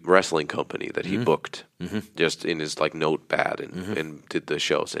fantasy wrestling company that he booked just in his notepad and did the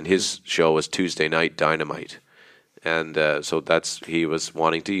shows. And his show was Tuesday Night Dynamite. And so he was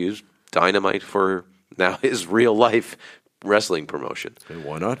wanting to use Dynamite for now his real life wrestling promotion. And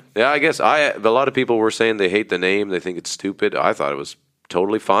why not? Yeah, I guess a lot of people were saying they hate the name. They think it's stupid. I thought it was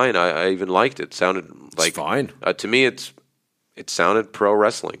totally fine. I even liked it. It sounded like... It's fine. To me, it sounded pro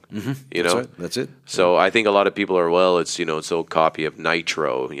wrestling, That's it. So I think a lot of people are, it's it's old copy of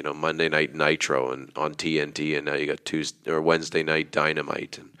Nitro, Monday Night Nitro and on TNT, and now you got Tuesday or Wednesday Night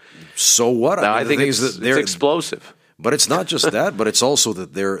Dynamite. And so what? I think it's explosive. But it's not just that, but it's also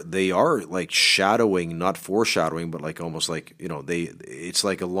that they are shadowing, not foreshadowing, but almost it's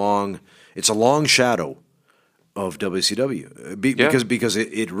a long shadow of WCW because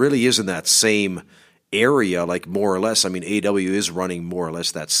it really is in that same area, more or less. I mean, AEW is running more or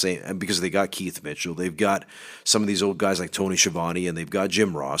less that same, and because they got Keith Mitchell, they've got some of these old guys like Tony Schiavone, and they've got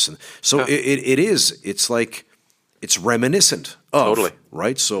Jim Ross, and so it's reminiscent of, totally,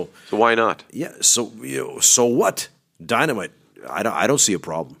 right? So why not? Yeah. So what? Dynamite. I don't see a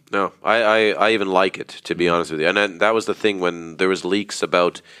problem. No, I even like it, to be honest with you. And that was the thing when there was leaks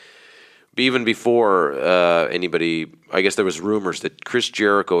about. Even before anybody, I guess there was rumors that Chris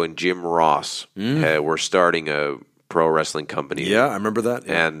Jericho and Jim Ross were starting a pro wrestling company. Yeah, I remember that.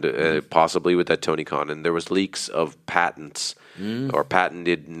 Yeah. And possibly with that Tony Khan. And there was leaks of patents or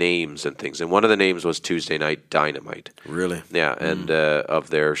patented names and things. And one of the names was Tuesday Night Dynamite. Really? Yeah, and of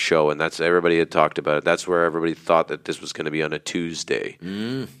their show. And that's everybody had talked about it. That's where everybody thought that this was going to be on a Tuesday.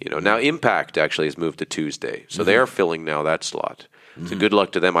 Now Impact actually has moved to Tuesday. So they are filling now that slot. So good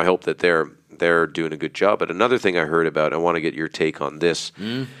luck to them. I hope that they're doing a good job. But another thing I heard about, I want to get your take on this.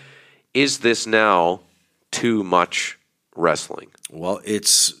 Is this now too much wrestling? Well,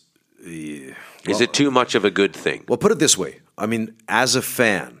 is it too much of a good thing? Well, put it this way. I mean, as a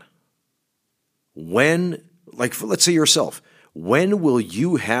fan, let's say yourself, when will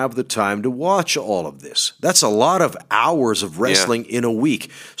you have the time to watch all of this? That's a lot of hours of wrestling in a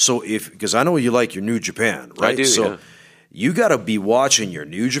week. So because I know you like your New Japan, right? I do, so you got to be watching your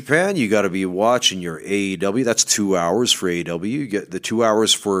New Japan. You got to be watching your AEW. That's 2 hours for AEW. You get the 2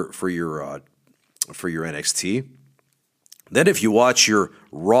 hours for your NXT. Then if you watch your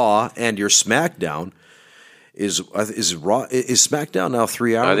Raw and your SmackDown, is SmackDown now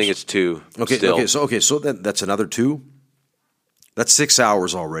 3 hours? I think it's 2. Okay, still. So then that's another 2. That's 6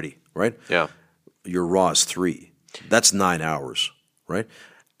 hours already, right? Yeah. Your Raw is 3. That's 9 hours, right?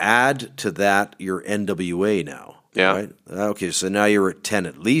 Add to that your NWA now. Yeah. Right? Okay, so now you're at 10,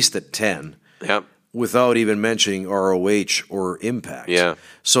 at least at 10. Yeah. Without even mentioning ROH or Impact. Yeah.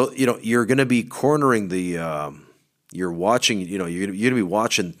 So, you're going to be cornering the you're watching, you're going to be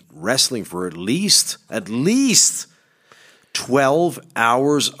watching wrestling for at least 12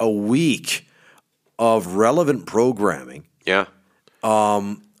 hours a week of relevant programming. Yeah.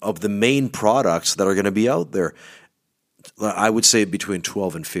 Of the main products that are going to be out there. I would say between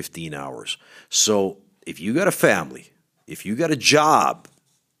 12 and 15 hours. So, if you got a family, if you got a job,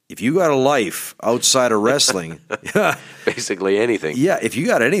 if you got a life outside of wrestling, basically anything. Yeah, if you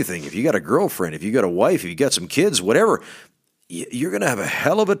got anything, if you got a girlfriend, if you got a wife, if you got some kids, whatever, you're going to have a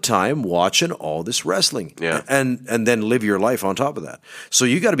hell of a time watching all this wrestling. Yeah. And then live your life on top of that. So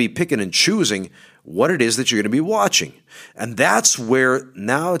you got to be picking and choosing what it is that you're going to be watching. And that's where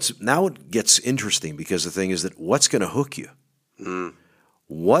now it gets interesting, because the thing is that what's going to hook you?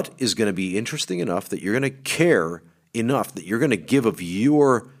 What is going to be interesting enough that you're going to care enough that you're going to give of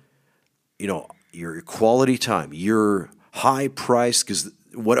your quality time, your high price, because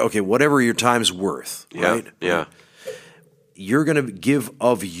whatever your time's worth, right? Yeah. You're going to give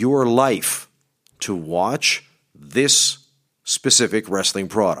of your life to watch this specific wrestling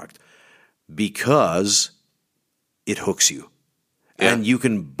product because it hooks you. Yeah. And you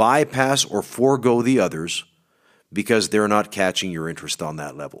can bypass or forego the others because they're not catching your interest on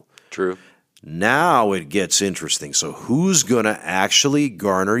that level. True. Now it gets interesting. So who's going to actually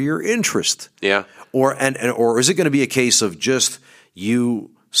garner your interest? Yeah. Or is it going to be a case of just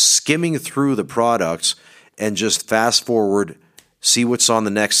you skimming through the products and just fast forward, see what's on the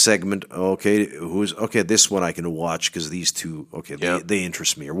next segment? Okay, this one I can watch because these two, they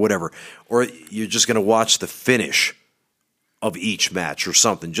interest me, or whatever. Or you're just going to watch the finish of each match or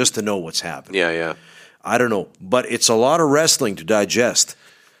something just to know what's happening. Yeah. I don't know, but it's a lot of wrestling to digest.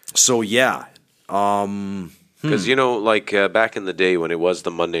 So yeah, because back in the day when it was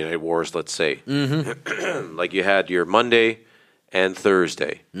the Monday Night Wars, let's say, like you had your Monday and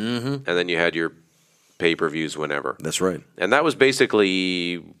Thursday, and then you had your pay-per-views whenever. That's right, and that was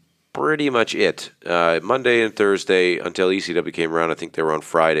basically pretty much it. Monday and Thursday until ECW came around. I think they were on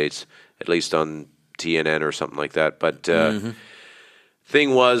Fridays, at least on TNN or something like that. But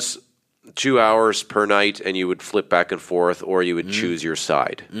thing was, 2 hours per night, and you would flip back and forth, or you would choose your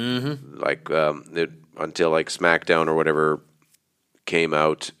side. Like until like SmackDown or whatever came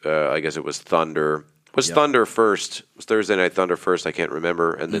out. I guess it was Thunder. Was Thunder first? Was Thursday Night Thunder first? I can't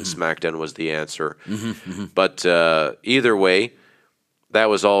remember. And then SmackDown was the answer. But either way, that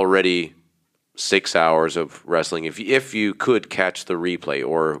was already 6 hours of wrestling. If you could catch the replay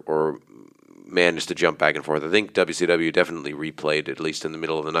or managed to jump back and forth. I think WCW definitely replayed, at least in the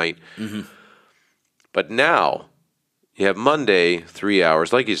middle of the night. But now, you have Monday, 3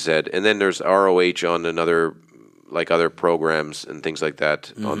 hours, like you said, and then there's ROH on another, like other programs and things like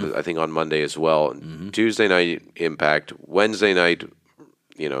that, I think on Monday as well. Tuesday night, Impact. Wednesday night,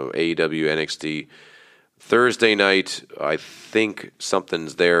 AEW, NXT. Thursday night, I think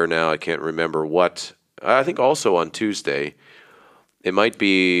something's there now. I can't remember what. I think also on Tuesday, it might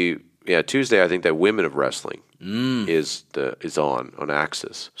be... Yeah, Tuesday I think that Women of Wrestling is on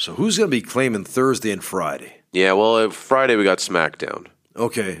Axis. So who's going to be claiming Thursday and Friday? Yeah, well, Friday we got SmackDown.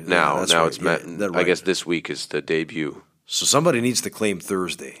 Okay, now right. it's I guess this week is the debut. So somebody needs to claim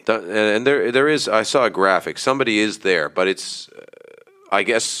Thursday. And there is. I saw a graphic. Somebody is there, but it's. I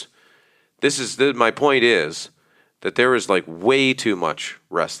guess my point is that there is like way too much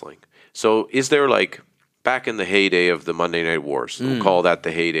wrestling. So is there like back in the heyday of the Monday Night Wars, we'll call that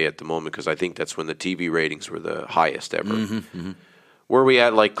the heyday at the moment because I think that's when the TV ratings were the highest ever. Were we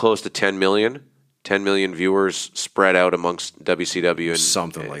at like close to 10 million viewers spread out amongst WCW and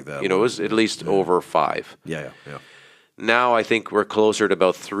something like that? You know, it was at least over 5. Yeah. Now I think we're closer to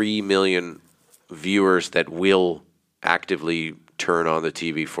about 3 million viewers that will actively turn on the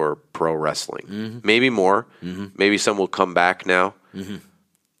TV for pro wrestling. Maybe more. Maybe some will come back now.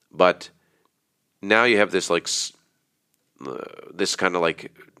 But now you have this like this kind of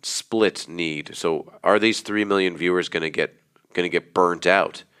like split need. So are these 3 million viewers going to get burnt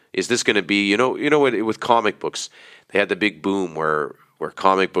out? Is this going to be, you know what, with comic books, they had the big boom where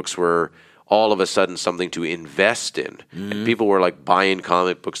comic books were all of a sudden something to invest in. And people were like buying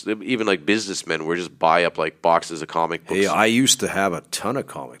comic books. Even like businessmen were just buy up like boxes of comic books. Hey, I used to have a ton of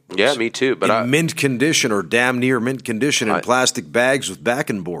comic books. Yeah, me too. But in mint condition or damn near mint condition in plastic bags with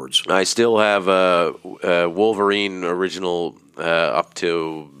backing boards. I still have Wolverine original up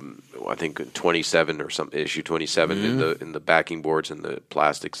to I think 27 or some issue 27 in the backing boards and the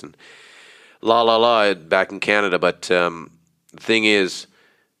plastics and back in Canada. But the thing is,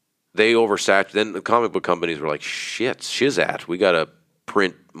 they oversaturated. Then the comic book companies were like, "Shit, Shizzat, we got to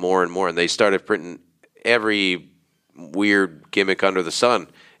print more and more," and they started printing every weird gimmick under the sun.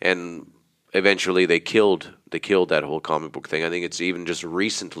 And eventually, they killed that whole comic book thing. I think it's even just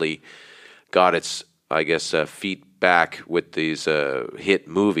recently got its, I guess, feet back with these hit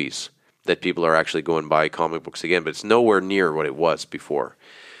movies that people are actually going by comic books again. But it's nowhere near what it was before.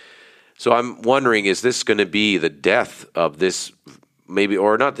 So I'm wondering, is this going to be the death of this? Maybe,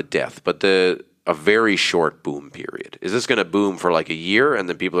 or not the death, but a very short boom period. Is this going to boom for like a year and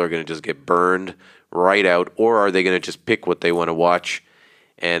then people are going to just get burned right out? Or are they going to just pick what they want to watch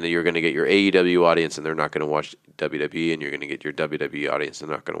and you're going to get your AEW audience and they're not going to watch WWE, and you're going to get your WWE audience and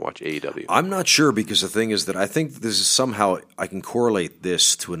they're not going to watch AEW? I'm not sure, because the thing is that I think this is somehow, I can correlate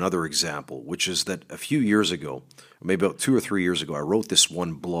this to another example, which is that a few years ago, maybe about 2 or 3 years ago, I wrote this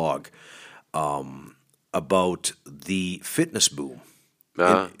one blog about the fitness boom.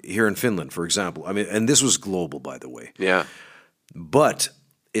 Here in Finland, for example. I mean, and this was global, by the way. Yeah. But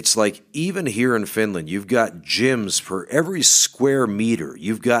it's like, even here in Finland, you've got gyms for every square meter.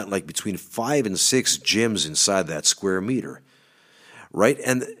 You've got like between 5 and 6 gyms inside that square meter, right?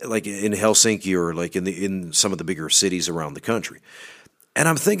 And like in Helsinki or like in some of the bigger cities around the country. And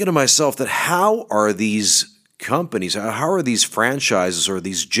I'm thinking to myself that how are these companies, how are these franchises or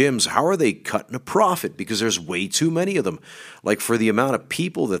these gyms, how are they cutting a profit? Because there's way too many of them. Like, for the amount of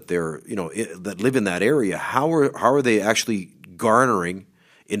people that they're, that live in that area, how are they actually garnering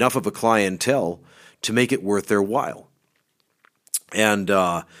enough of a clientele to make it worth their while? And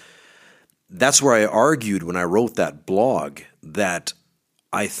that's where I argued when I wrote that blog that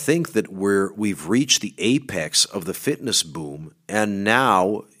I think that we've reached the apex of the fitness boom, and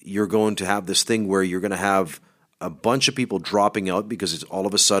now you're going to have this thing where you're going to have a bunch of people dropping out because it's all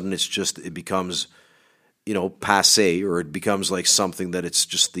of a sudden it becomes, passé, or it becomes like something that it's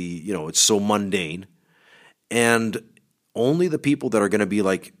just it's so mundane. And only the people that are going to be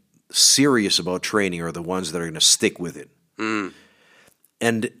like serious about training are the ones that are going to stick with it.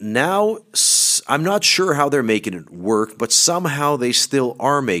 And now I'm not sure how they're making it work, but somehow they still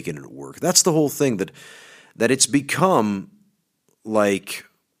are making it work. That's the whole thing, that it's become like,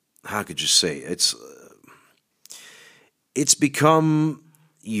 how could you say, it's become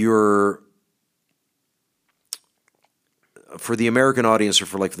for the American audience, or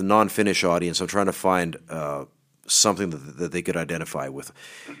for like the non-Finnish audience, I'm trying to find something that they could identify with.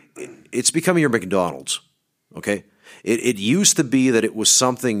 It's becoming your McDonald's, okay? It used to be that it was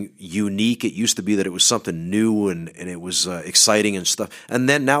something unique. It used to be that it was something new and it was exciting and stuff. And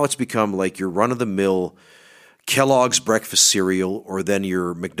then now it's become like your run-of-the-mill Kellogg's breakfast cereal, or then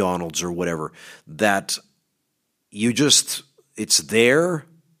your McDonald's or whatever, that it's there,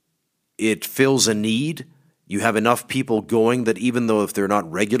 it fills a need. You have enough people going that even though if they're not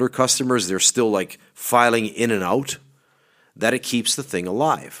regular customers, they're still like filing in and out, that it keeps the thing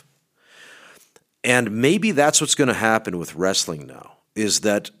alive. And maybe that's what's going to happen with wrestling now, is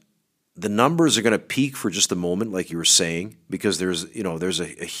that the numbers are going to peak for just a moment, like you were saying, because there's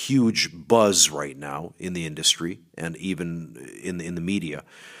a huge buzz right now in the industry and even in the media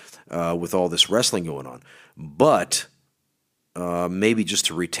with all this wrestling going on. But maybe just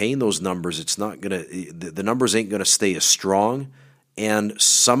to retain those numbers, it's not going to. The numbers ain't going to stay as strong, and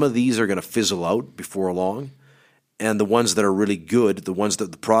some of these are going to fizzle out before long. and the ones that are really good,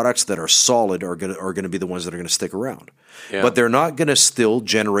 the products that are solid are going to be the ones that are going to stick around. Yeah. But they're not going to still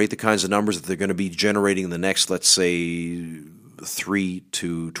generate the kinds of numbers that they're going to be generating in the next, let's say, 3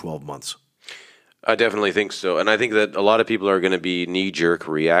 to 12 months. I definitely think so. And I think that a lot of people are going to be knee-jerk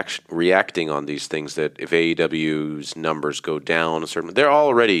reacting on these things, that if AEW's numbers go down, they're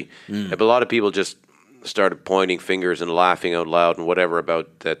already, a lot of people just started pointing fingers and laughing out loud and whatever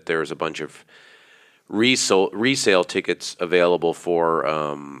about that there's a bunch of resale tickets available for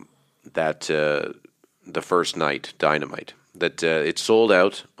the first night, Dynamite. That it sold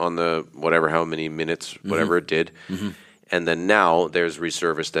out on the how many minutes, whatever it did. Mm-hmm. And then now there's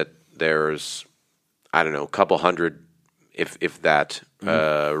resurfaced that there's, I don't know, a couple hundred, if that,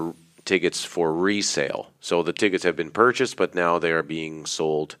 tickets for resale. So the tickets have been purchased, but now they are being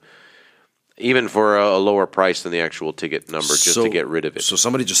sold even for a lower price than the actual ticket number, just to get rid of it. So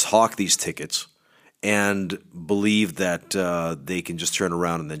somebody just hawked these tickets and believe that they can just turn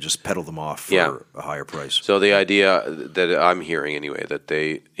around and then just peddle them off for a higher price. So the idea that I'm hearing anyway, that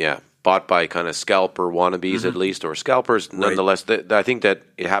they, bought by kind of scalper wannabes at least, or scalpers nonetheless. Right. I think that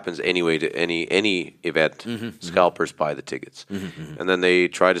it happens anyway to any event. Scalpers buy the tickets. And then they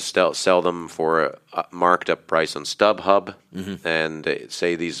try to sell them for a marked up price on StubHub, and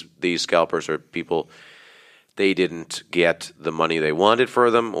say these scalpers are people, they didn't get the money they wanted for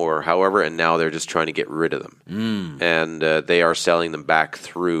them or however, and now they're just trying to get rid of them. And they are selling them back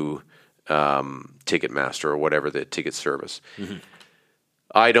through Ticketmaster or whatever, the ticket service.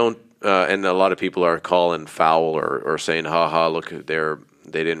 I don't, and a lot of people are calling foul or saying, look,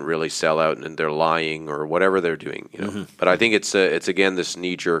 they didn't really sell out and they're lying or whatever they're doing. You know? But I think it's again this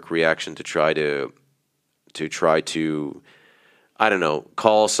knee-jerk reaction to try to I don't know,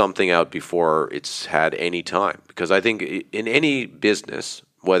 call something out before it's had any time. Because I think in any business,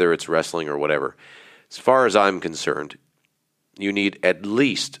 whether it's wrestling or whatever, as far as I'm concerned, you need at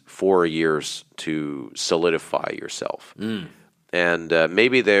least 4 years to solidify yourself. And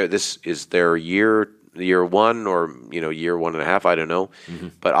maybe this is their year one or year 1.5. I don't know,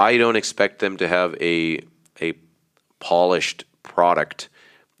 but I don't expect them to have a polished product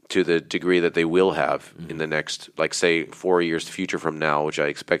to the degree that they will have in the next, like say, 4 years future from now, which I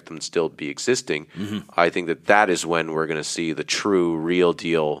expect them to still be existing. I think that is when we're going to see the true, real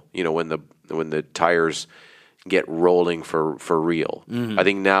deal. When the tires get rolling for real. I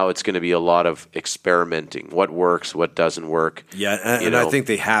think now it's going to be a lot of experimenting. What works, what doesn't work. Yeah, and I think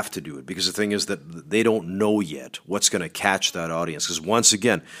they have to do it, because the thing is that they don't know yet what's going to catch that audience. Because once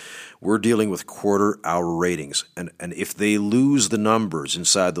again, we're dealing with quarter-hour ratings. And if they lose the numbers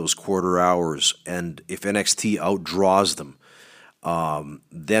inside those quarter hours, and if NXT outdraws them,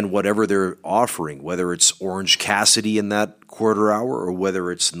 then whatever they're offering, whether it's Orange Cassidy in that quarter hour, or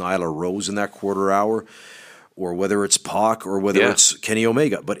whether it's Nyla Rose in that quarter hour, or whether it's Pac, or whether it's Kenny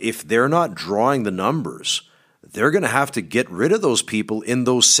Omega. But if they're not drawing the numbers, they're going to have to get rid of those people in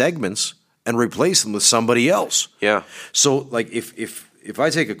those segments and replace them with somebody else. Yeah. So, like, if I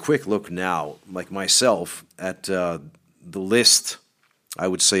take a quick look now, like myself, at the list, I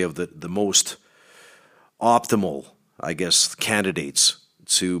would say, of the most optimal, I guess, candidates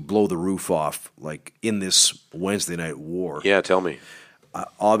to blow the roof off, like in this Wednesday Night War. Yeah, tell me.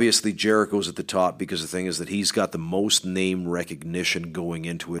 Obviously, Jericho's at the top, because the thing is that he's got the most name recognition going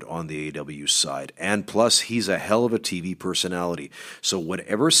into it on the AEW side. And plus, he's a hell of a TV personality. So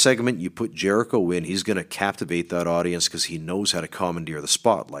whatever segment you put Jericho in, he's going to captivate that audience, because he knows how to commandeer the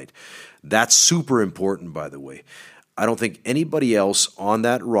spotlight. That's super important, by the way. I don't think anybody else on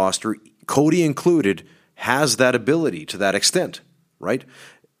that roster, Cody included, has that ability to that extent, right?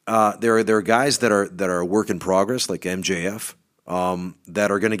 There are guys that are a work in progress, like MJF,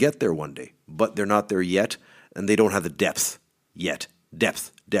 that are going to get there one day, but they're not there yet, and they don't have the depth yet.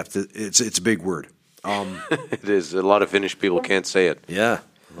 Depth. It's a big word. It is. A lot of Finnish people can't say it. Yeah.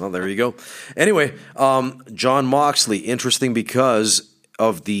 Well, there you go. Anyway, Jon Moxley, interesting because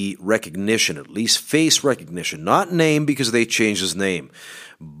of the recognition, at least face recognition, not name, because they changed his name,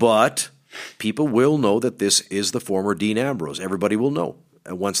 but people will know that this is the former Dean Ambrose. Everybody will know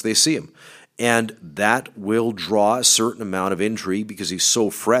once they see him. And that will draw a certain amount of intrigue, because he's so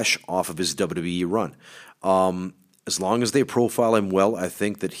fresh off of his WWE run. As long as they profile him well, I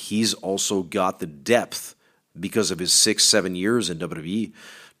think that he's also got the depth, because of his 6-7 years in WWE,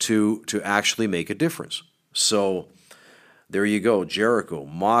 to actually make a difference. So there you go. Jericho,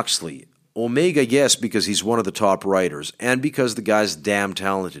 Moxley, Omega, yes, because he's one of the top writers, and because the guy's damn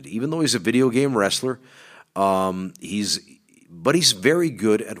talented. Even though he's a video game wrestler, but he's very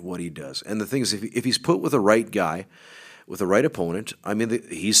good at what he does. And the thing is, if he's put with the right guy, with the right opponent, I mean,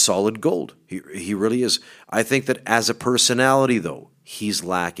 he's solid gold. He really is. I think that as a personality, though, he's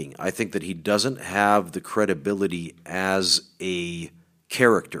lacking. I think that he doesn't have the credibility as a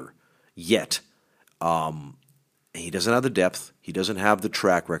character yet. He doesn't have the depth. He doesn't have the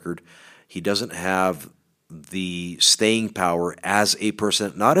track record. He doesn't have the staying power as a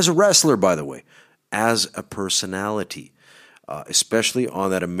person, not as a wrestler, by the way, as a personality, especially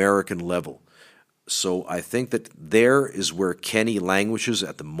on that American level. So I think that there is where Kenny languishes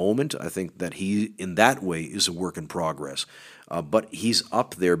at the moment. I think that he, in that way, is a work in progress. But he's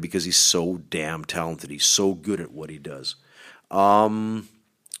up there because he's so damn talented. He's so good at what he does.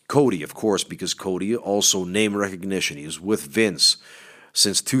 Cody, of course, because Cody also name recognition. He was with Vince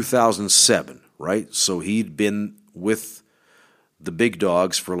since 2007, right? So he'd been with the big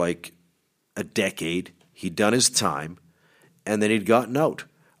dogs for like a decade. He'd done his time, and then he'd gotten out.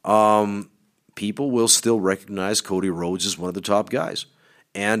 People will still recognize Cody Rhodes as one of the top guys.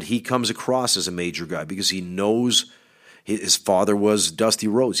 And he comes across as a major guy because he knows his father was Dusty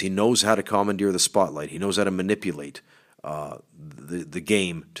Rhodes. He knows how to commandeer the spotlight. He knows how to manipulate the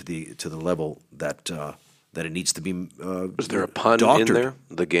game to the level that it needs to be. Was there a pun doctored. in there?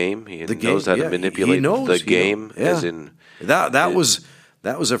 The game. He knows how to manipulate the game, as in that was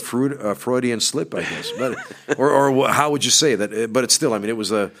a Freudian slip, I guess. But or how would you say that? But it's still. I mean, it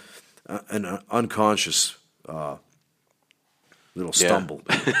was an unconscious little stumble.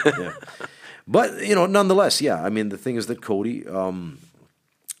 Yeah. But, nonetheless, yeah. I mean, the thing is that Cody,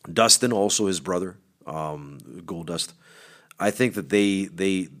 Dustin, also his brother, Goldust, I think that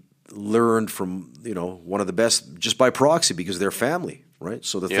they learned from, one of the best just by proxy because they're family, right?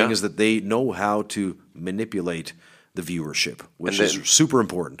 So the thing is that they know how to manipulate the viewership, which is super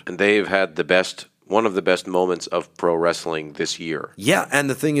important. And they've had one of the best moments of pro wrestling this year. Yeah, and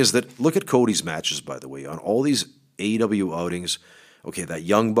the thing is that, look at Cody's matches, by the way, on all these AEW outings. Okay, that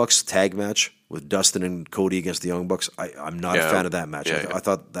Young Bucks tag match with Dustin and Cody against the Young Bucks, I'm not a fan of that match. I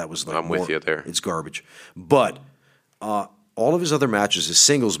thought that was like I'm with you there. It's garbage. But all of his other matches, his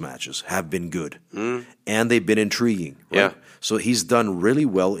singles matches, have been good. And they've been intriguing. Right? Yeah. So he's done really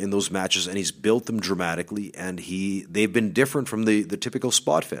well in those matches, and he's built them dramatically, and they've been different from the typical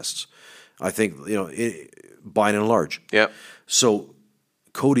spot fests. I think, by and large. Yeah. So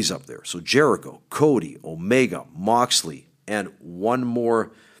Cody's up there. So Jericho, Cody, Omega, Moxley, and one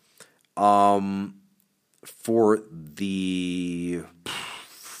more for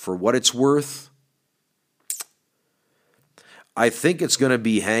what it's worth, I think it's going to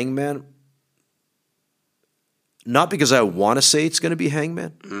be Hangman. Not because I want to say it's going to be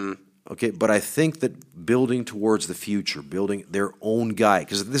Hangman, okay, but I think that building towards the future, building their own guy,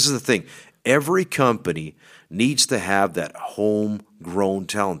 because this is the thing. Every company needs to have that homegrown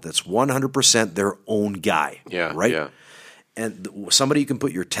talent that's 100% their own guy, right? Yeah. And somebody you can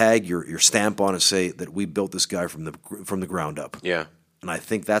put your tag, your stamp on, and say that we built this guy from the ground up. Yeah. And I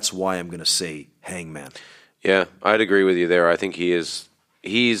think that's why I'm going to say Hangman. Yeah, I'd agree with you there. I think he's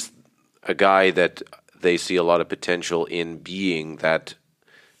a guy that they see a lot of potential in being that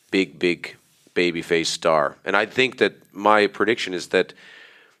big babyface star. And I think that my prediction is that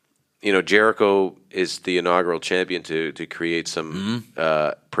Jericho is the inaugural champion to create some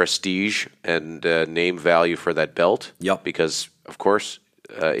prestige and name value for that belt. Yep. Because, of course,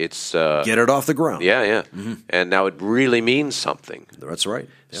 it's... get it off the ground. Yeah, yeah. Mm-hmm. And now it really means something. That's right.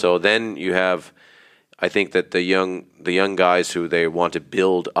 Yep. So then you have... I think that the young guys who they want to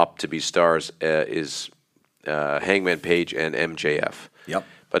build up to be stars is Hangman Page and MJF. Yep.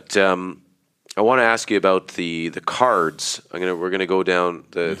 But... I want to ask you about the cards. We're gonna go down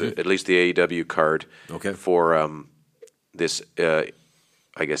at least the AEW card for this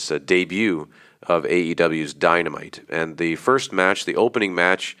debut of AEW's Dynamite. And the first match, the opening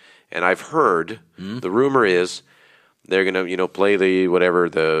match, and I've heard the rumor is they're gonna play the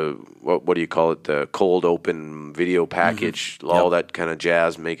what do you call it, the cold open video package, all that kind of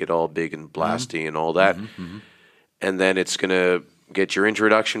jazz, make it all big and blasty and all that, and then it's gonna get your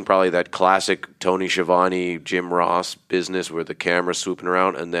introduction, probably that classic Tony Schiavone, Jim Ross business where the camera's swooping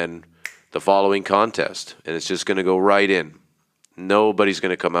around, and then the following contest. And it's just going to go right in. Nobody's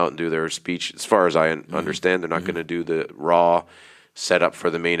going to come out and do their speech. As far as I understand, they're not going to do the Raw setup for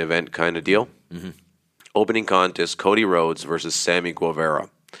the main event kind of deal. Opening contest, Cody Rhodes versus Sammy Guevara.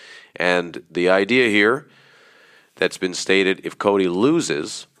 And the idea here that's been stated, if Cody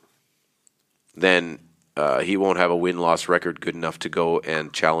loses, then... he won't have a win-loss record good enough to go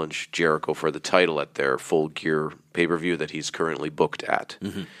and challenge Jericho for the title at their Full Gear pay-per-view that he's currently booked at.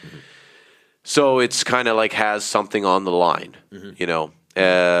 So it's kind of like has something on the line,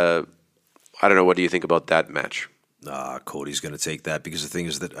 I don't know. What do you think about that match? Cody's going to take that because the thing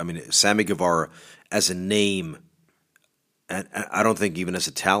is that, I mean, Sammy Guevara as a name, and I don't think even as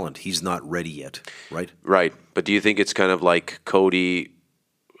a talent, he's not ready yet, right? Right. But do you think it's kind of like Cody?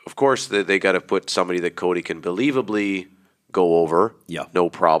 Of course, they got to put somebody that Cody can believably go over. Yeah. No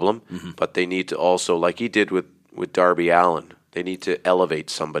problem. Mm-hmm. But they need to also, like he did with Darby Allin, they need to elevate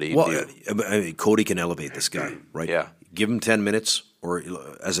somebody. Well, I mean, Cody can elevate this guy, right? Yeah. Give him 10 minutes or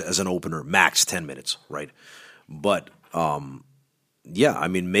as an opener, max 10 minutes, right? But, yeah, I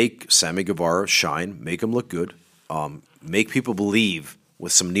mean, make Sammy Guevara shine, make him look good, make people believe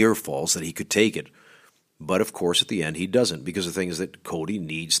with some near falls that he could take it. But, of course, at the end, he doesn't, because the thing is that Cody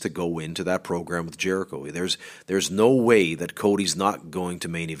needs to go into that program with Jericho. There's no way that Cody's not going to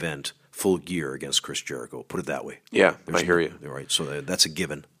main event Full Gear against Chris Jericho. Put it that way. Yeah, I hear you. Right, so that's a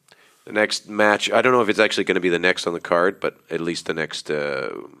given. The next match, I don't know if it's actually going to be the next on the card, but at least the next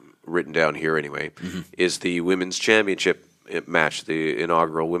written down here anyway, is the Women's Championship match, the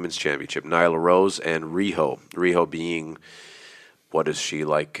inaugural Women's Championship. Nyla Rose and Riho. Riho being, what is she,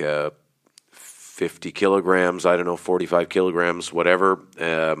 like 50 kilograms, I don't know, 45 kilograms, whatever.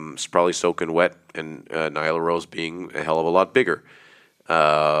 It's probably soaking wet, and Nyla Rose being a hell of a lot bigger.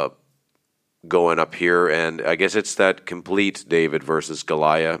 Going up here, and I guess it's that complete David versus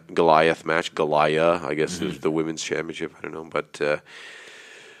Goliath match. Goliath, I guess, is the Women's Championship. I don't know, but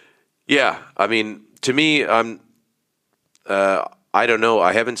yeah, I mean, to me, I don't know.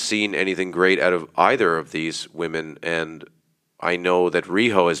 I haven't seen anything great out of either of these women, and I know that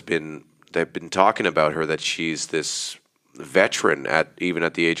Riho they've been talking about her, that she's this veteran even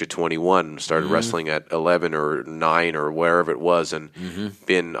at the age of 21, started wrestling at 11 or 9 or wherever it was, and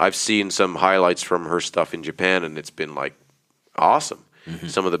I've seen some highlights from her stuff in Japan, and it's been like awesome.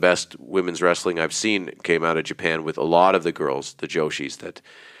 Some of the best women's wrestling I've seen came out of Japan with a lot of the girls, the Joshis that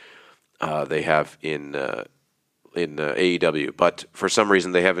they have in AEW, but for some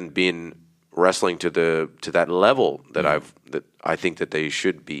reason they haven't been wrestling to that level that I think that they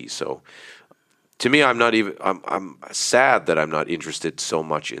should be. So to me, I'm sad that I'm not interested so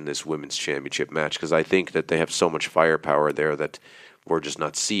much in this Women's Championship match, because I think that they have so much firepower there that we're just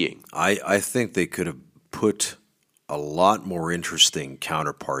not seeing. I think they could have put a lot more interesting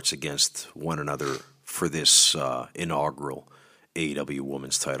counterparts against one another for this inaugural AEW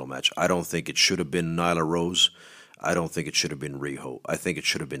Women's title match. I don't think it should have been Nyla Rose. I don't think it should have been Riho. I think it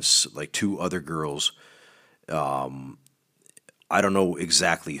should have been like two other girls. I don't know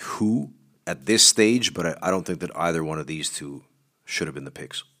exactly who at this stage, but I don't think that either one of these two should have been the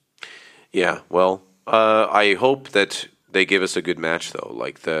picks. Yeah, well, I hope that they give us a good match, though.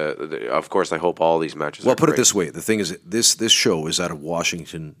 Like of course, I hope all these matches. Well, are put great. it this way: the thing is, this show is out of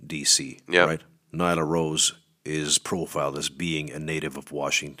Washington D.C. Yeah. Right? Nyla Rose is profiled as being a native of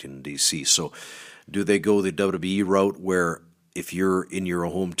Washington D.C. So, do they go the WWE route where if you're in your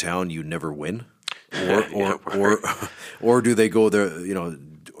hometown, you never win, or do they go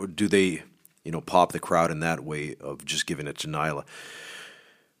or do they pop the crowd in that way of just giving it to Nyla?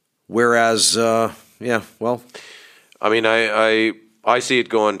 Whereas, well, I mean, I see it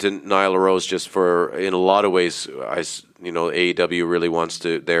going to Nyla Rose just for, in a lot of ways, AEW really wants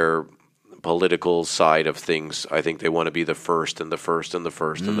their political side of things. I think they want to be the first and the first and the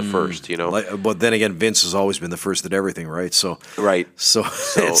first and the first, But then again, Vince has always been the first at everything, right? So right. So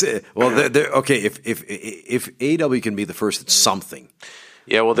it's, okay. If AEW can be the first at something,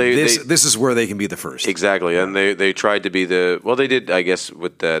 yeah. Well, this is where they can be the first. Exactly, and they tried to be they did, I guess,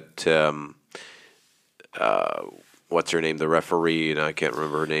 with that. What's her name? The referee, and I can't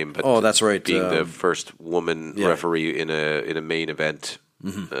remember her name. But that's right. Being the first woman referee in a main event.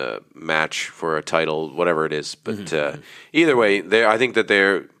 Match for a title, whatever it is. But either way, I think that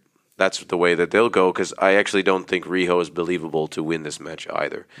that's the way that they'll go, because I actually don't think Riho is believable to win this match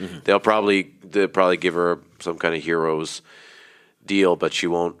either. They'll probably give her some kind of heroes deal, but she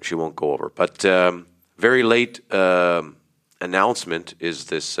won't go over. But very late announcement is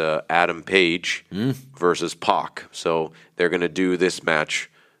this Adam Page versus Pac. So they're going to do this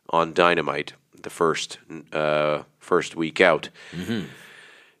match on Dynamite, the first week out.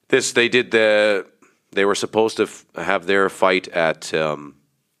 They were supposed to have their fight at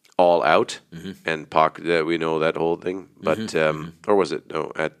All Out, and Pac, we know that whole thing, but or was it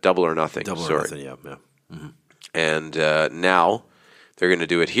at Double or Nothing? Or Nothing, yeah. And now they're going to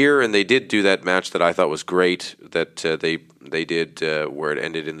do it here, and they did do that match that I thought was great. That they did where it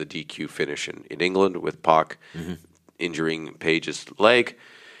ended in the DQ finish in England with Pac injuring Page's leg.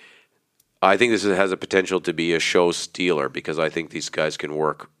 I think this has a potential to be a show stealer, because I think these guys can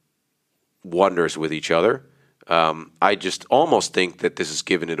work wonders with each other. I just almost think that this is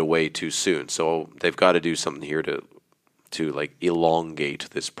giving it away too soon. So they've got to do something here to like elongate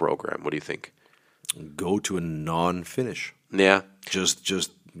this program. What do you think? Go to a non-finish. Yeah.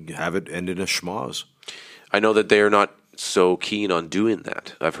 Just have it end in a schmoz. I know that they are not so keen on doing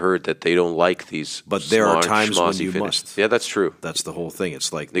that. I've heard that they don't like these. But there are times when you must. must. Yeah, that's true. That's the whole thing.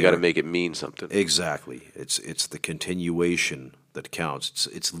 It's like they got to make it mean something. Exactly. It's the continuation that counts.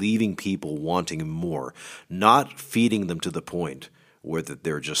 It's leaving people wanting more, not feeding them to the point where that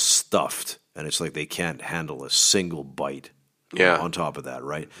they're just stuffed and it's like they can't handle a single bite. Yeah. On top of that,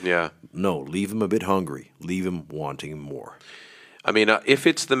 right? Yeah. No, leave them a bit hungry. Leave them wanting more. I mean, if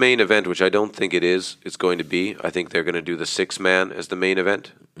it's the main event, which I don't think it is, it's going to be. I think they're going to do the 6-man as the main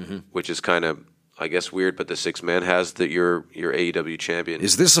event, which is kind of, I guess, weird. But the 6-man has your AEW champion.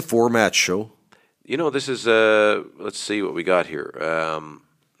 Is this a 4-match show? You know, this is let's see what we got here.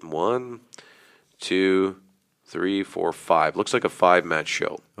 1, 2, 3, 4, 5. Looks like a 5-match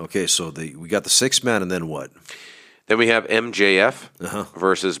show. Okay, so we got the 6-man, and then what? Then we have MJF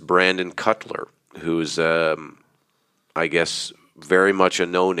versus Brandon Cutler, who's I guess very much a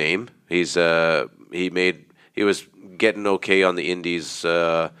no-name. He was getting okay on the Indies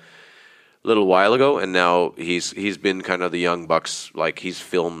a little while ago, and now he's been kind of the Young Bucks, like he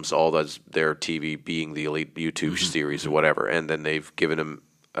films all their TV being the Elite YouTube series or whatever, and then they've given him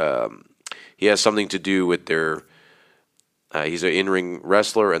he has something to do with their he's an in-ring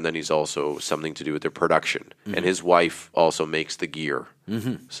wrestler, and then he's also something to do with their production, and his wife also makes the gear.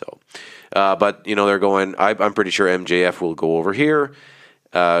 So but you know, they're going, I'm pretty sure MJF will go over here,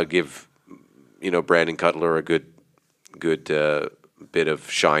 give Brandon Cutler a good bit of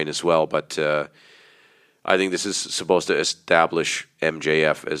shine as well, but I think this is supposed to establish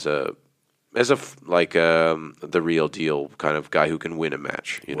MJF as the real deal kind of guy who can win a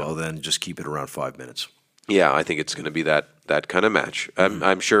match. Well, then just keep it around 5 minutes. Yeah, I think it's going to be that kind of match.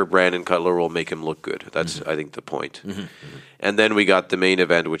 I'm sure Brandon Cutler will make him look good. That's, I think, the point. And then we got the main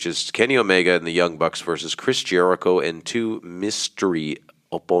event, which is Kenny Omega and the Young Bucks versus Chris Jericho and 2 mystery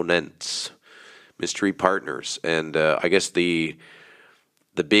opponents, mystery partners. And I guess the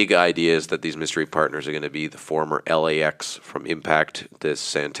big idea is that these mystery partners are going to be the former LAX from Impact, this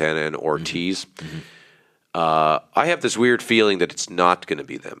Santana and Ortiz. I have this weird feeling that it's not going to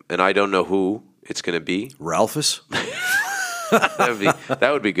be them, and I don't know who it's going to be. Ralphus? that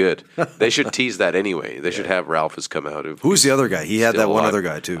would be good. They should tease that anyway. They should have Ralphus come out. Who's the other guy? He had that one other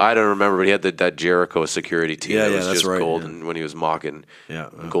guy too. I don't remember, but he had that Jericho security team. Yeah, that was that's just right, golden when he was mocking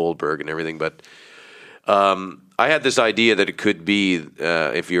Goldberg and everything. But I had this idea that it could be,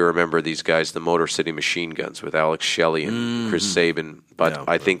 if you remember these guys, the Motor City Machine Guns with Alex Shelley and Chris Sabin. But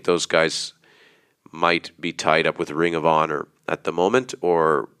I think those guys might be tied up with Ring of Honor at the moment,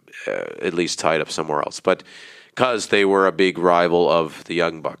 or at least tied up somewhere else. But because they were a big rival of the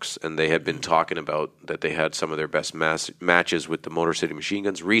Young Bucks, and they had been talking about that they had some of their best matches with the Motor City Machine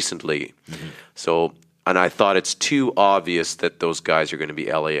Guns recently. So, and I thought it's too obvious that those guys are going to be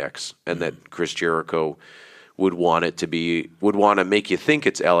LAX, and that Chris Jericho would want to make you think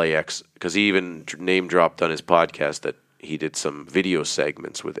it's LAX, because he even name dropped on his podcast that he did some video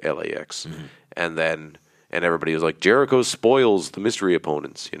segments with LAX, and everybody was like, Jericho spoils the mystery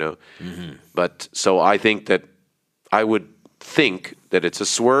opponents, But so I think that I would think that it's a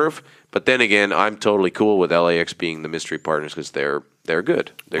swerve, but then again, I'm totally cool with LAX being the mystery partners because they're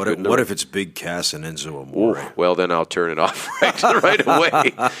good. What if it's Big Cass and Enzo Amore? Well, then I'll turn it off right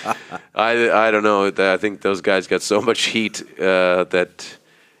away. I don't know. I think those guys got so much heat that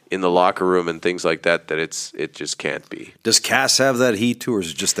in the locker room and things like that it just can't be. Does Cass have that heat too, or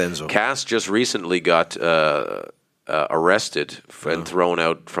is it just Enzo? Cass just recently got arrested and thrown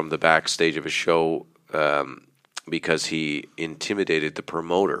out from the backstage of a show because he intimidated the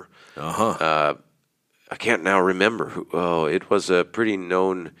promoter. I can't now remember who. Oh, it was a pretty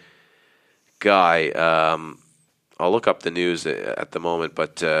known guy. I'll look up the news at the moment,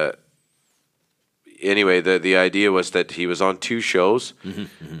 but anyway, the idea was that he was on 2 shows,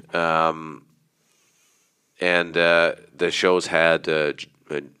 and the shows had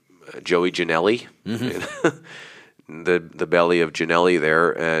Joey Janela, the belly of Janela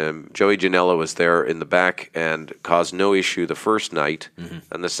there. Joey Janela was there in the back and caused no issue the first night,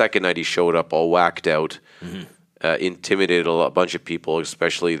 and the second night he showed up all whacked out, intimidated a bunch of people,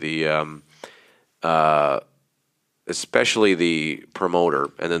 especially the promoter,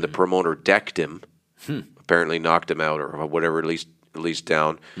 and then the promoter decked him. Apparently knocked him out or whatever, at least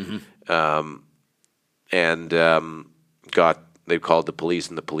down, and they called the police,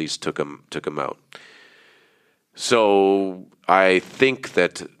 and the police took him out. So I think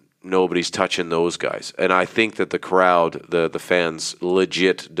that nobody's touching those guys. And I think that the crowd, the fans,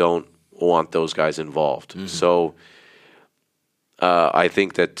 legit don't want those guys involved. Mm-hmm. So I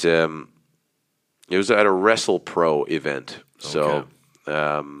think that it was at a WrestlePro event. Okay. So,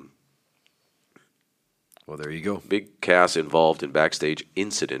 well, there you go. Big Cass involved in backstage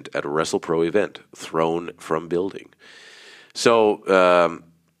incident at a WrestlePro event, thrown from building. So,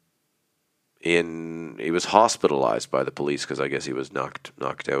 he was hospitalized by the police because I guess he was knocked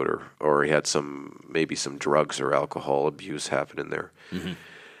out, or he had maybe some drugs or alcohol abuse happening there. Mm-hmm.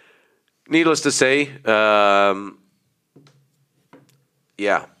 Needless to say,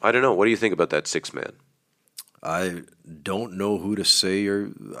 yeah, I don't know. What do you think about that 6-man? I don't know who to say,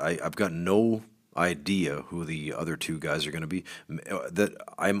 or I've got no idea who the other two guys are going to be. That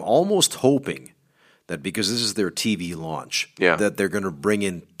I'm almost hoping that because this is their TV launch, that they're going to bring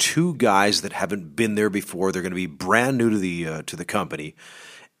in two guys that haven't been there before. They're going to be brand new to the company,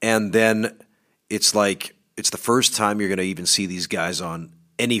 and then it's like it's the first time you're going to even see these guys on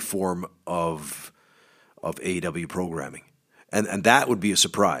any form of AEW programming. And that would be a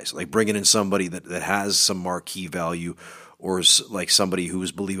surprise, like bringing in somebody that has some marquee value, or like somebody who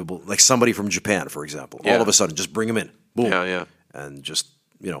is believable, like somebody from Japan, for example. Yeah. All of a sudden, just bring them in, boom, and just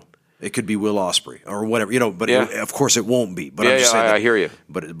it could be Will Ospreay or whatever, but of course it won't be. But I'm just saying I hear you.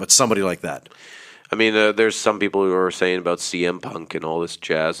 But somebody like that. I mean, there's some people who are saying about CM Punk and all this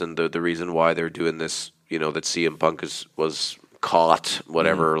jazz, and the reason why they're doing this, that CM Punk was caught,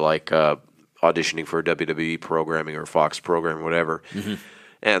 whatever, auditioning for WWE programming or Fox programming, whatever,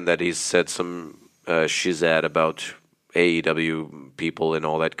 and that he's said some shizzat about AEW people and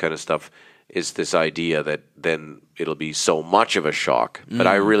all that kind of stuff, is this idea that then it'll be so much of a shock. But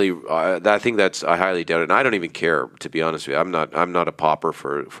I think I highly doubt it, and I don't even care, to be honest with you. I'm not a popper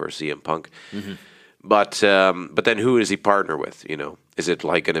for CM Punk. But then who does he partner with? Is it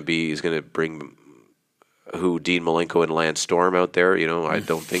like going to be he's going to bring Dean Malenko and Lance Storm out there? I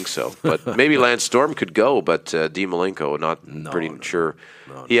don't think so. But maybe Lance Storm could go, but Dean Malenko, pretty sure.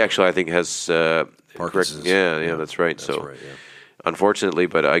 No. He actually, I think, has Parkinson's. Yeah, that's right. Unfortunately,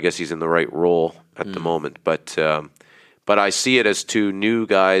 but I guess he's in the right role at the moment. But I see it as two new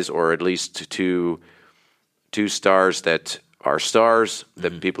guys, or at least two stars that are stars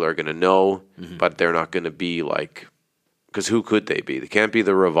that people are going to know, but they're not going to be like, because who could they be? They can't be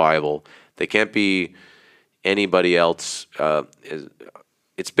the Revival. They can't be anybody else.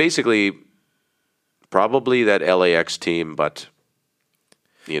 It's basically probably that LAX team, but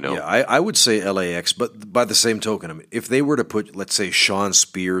Yeah, I would say LAX, but by the same token, if they were to put, let's say, Shawn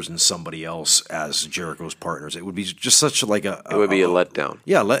Spears and somebody else as Jericho's partners, it would be just such like a... It would be a letdown.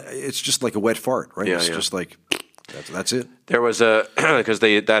 Yeah, it's just like a wet fart, right? It's just like, that's it. There was because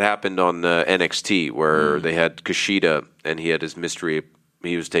that happened on NXT, where they had Kushida, and he had his mystery...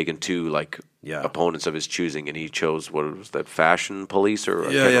 He was taking two opponents of his choosing, and he chose, what was that, Fashion Police, or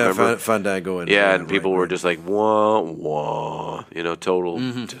I can't remember. Fandango, and people were just like wah wah, total,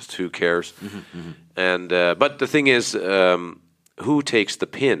 just who cares? And but the thing is, who takes the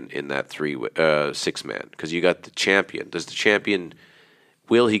pin in that 6-man? Because you got the champion. Does the champion,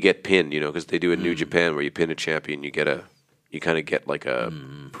 will he get pinned? Because they do in New Japan where you pin a champion, you kind of get like a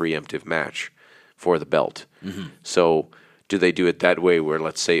preemptive match for the belt. So. Do they do it that way where,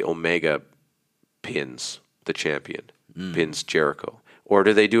 let's say, Omega pins the champion, pins Jericho? Or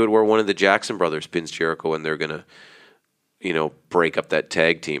do they do it where one of the Jackson brothers pins Jericho and they're going to, break up that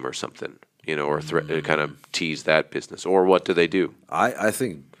tag team or something, or kind of tease that business? Or what do they do? I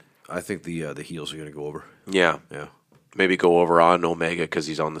think the heels are going to go over. Yeah. Maybe go over on Omega because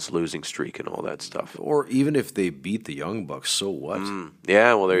he's on this losing streak and all that stuff. Or even if they beat the Young Bucks, so what?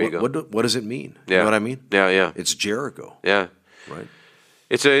 Yeah, well, there you go. What does it mean? Yeah. You know what I mean? Yeah. It's Jericho. Yeah. Right.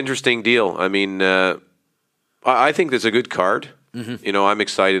 It's an interesting deal. I mean, I think it's a good card. I'm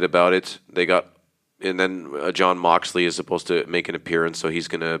excited about it. And then John Moxley is supposed to make an appearance, so he's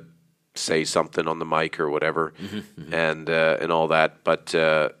going to say something on the mic or whatever, and all that. But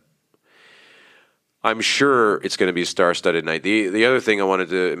I'm sure it's going to be a star-studded night. The other thing I wanted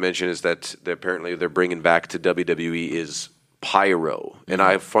to mention is that apparently they're bringing back to WWE is pyro.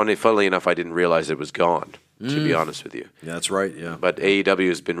 And funnily enough, I didn't realize it was gone, to be honest with you. Yeah, that's right, yeah. But AEW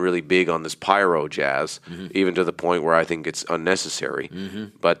has been really big on this pyro jazz, even to the point where I think it's unnecessary.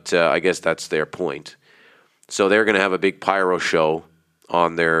 But I guess that's their point. So they're going to have a big pyro show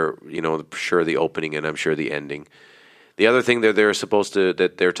on their, sure the opening and I'm sure the ending. The other thing that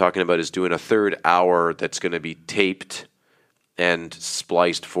they're talking about is doing a third hour that's going to be taped and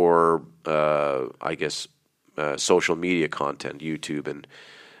spliced for, social media content, YouTube and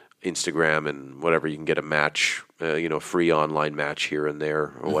Instagram and whatever, you can get a match, free online match here and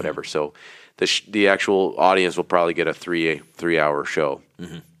there or whatever. So the actual audience will probably get a 3-hour show.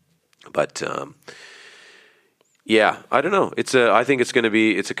 But yeah, I don't know. I think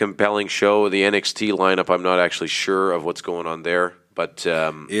it's a compelling show. The NXT lineup, I'm not actually sure of what's going on there, but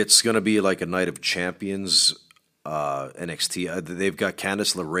it's going to be like a Night of Champions. NXT. They've got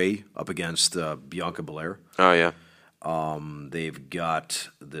Candice LeRae up against Bianca Belair. Oh yeah. They've got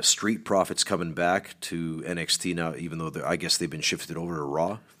the Street Profits coming back to NXT now, even though I guess they've been shifted over to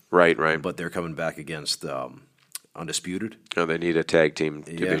Raw. Right. But they're coming back against Undisputed. Oh, they need a tag team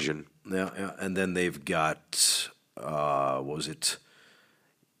division. Yeah. And then they've got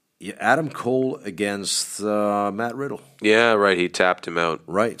Adam Cole against Matt Riddle. Yeah, right. He tapped him out.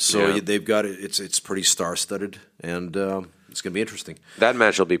 Right. So they've got it. It's pretty star-studded, and it's going to be interesting. That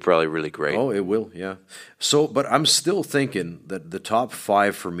match will be probably really great. Oh, it will. Yeah. So, but I'm still thinking that the top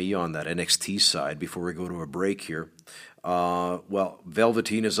 5 for me on that NXT side before we go to a break here.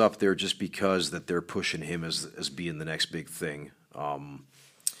 Velveteen is up there just because that they're pushing him as being the next big thing.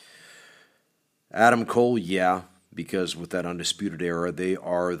 Adam Cole, yeah. Because with that Undisputed Era, they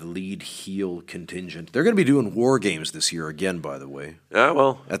are the lead heel contingent. They're going to be doing War Games this year again, by the way.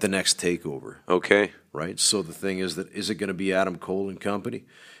 Well. At the next TakeOver. Okay. Right? So the thing is is it going to be Adam Cole and company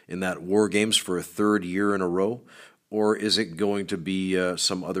in that War Games for a 3rd year in a row? Or is it going to be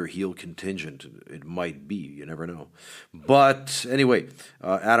some other heel contingent? It might be. You never know. But anyway,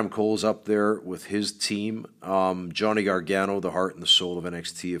 Adam Cole's up there with his team. Johnny Gargano, the heart and the soul of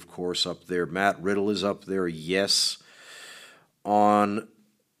NXT, of course, up there. Matt Riddle is up there, yes, on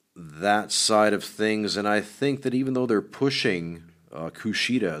that side of things. And I think that even though they're pushing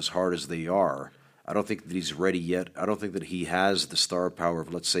Kushida as hard as they are, I don't think that he's ready yet. I don't think that he has the star power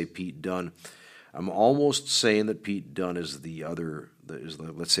of, let's say, Pete Dunne. I'm almost saying that Pete Dunne is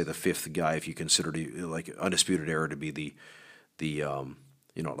let's say the 5th guy if you consider like Undisputed Era to be the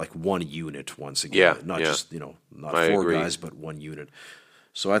like one unit once again, not just not I 4 agree. Guys but one unit.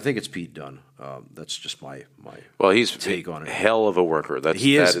 So I think it's Pete Dunne. That's just my he's take on it. Hell of a worker. That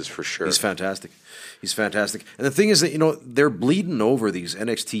is for sure. He's fantastic. And the thing is that they're bleeding over these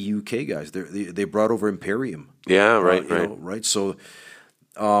NXT UK guys. They brought over Imperium. Yeah, right. Right. So.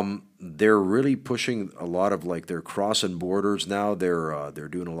 They're really pushing a lot of they're crossing borders now. They're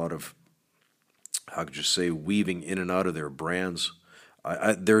doing a lot of, how could you say, weaving in and out of their brands.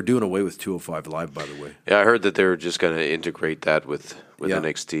 They're doing away with 205 Live, by the way. Yeah, I heard that they're just going to integrate that with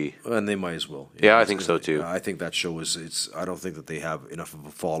NXT. And they might as well. Yeah, I think so too. I think that show is. I don't think that they have enough of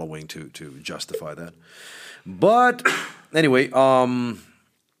a following to justify that. But anyway,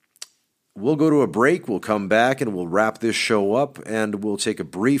 we'll go to a break, we'll come back, and we'll wrap this show up, and we'll take a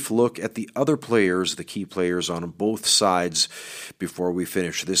brief look at the other players, the key players on both sides, before we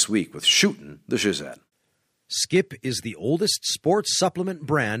finish this week with Shootin the Shizzat. Skip is the oldest sports supplement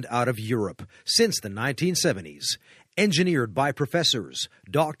brand out of Europe since the 1970s. Engineered by professors,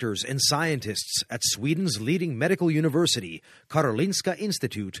 doctors, and scientists at Sweden's leading medical university, Karolinska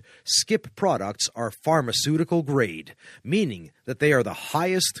Institute, Skip products are pharmaceutical grade, meaning that they are the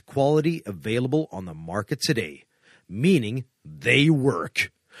highest quality available on the market today, meaning they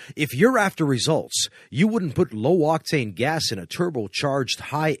work. If you're after results, you wouldn't put low-octane gas in a turbocharged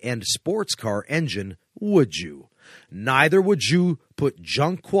high-end sports car engine, would you? Neither would you put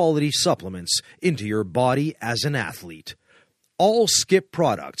junk-quality supplements into your body as an athlete. All Skip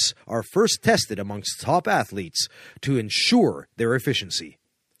products are first tested amongst top athletes to ensure their efficiency.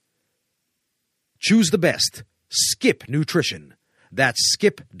 Choose the best. Skip Nutrition. That's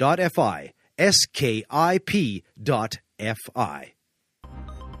skip.fi. skip.fi.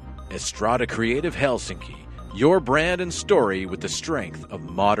 Estrada Creative Helsinki, your brand and story with the strength of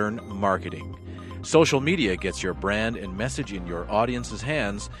modern marketing. Social media gets your brand and message in your audience's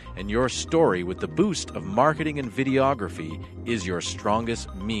hands, and your story with the boost of marketing and videography is your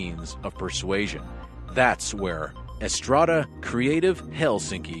strongest means of persuasion. That's where Estrada Creative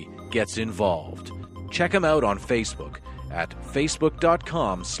Helsinki gets involved. Check them out on Facebook at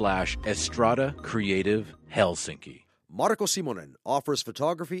facebook.com/Estrada Creative Helsinki. Marco Simonen offers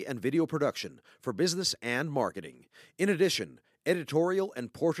photography and video production for business and marketing. In addition, editorial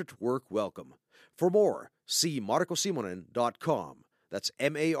and portrait work welcome. For more, see marcosimonen.com. That's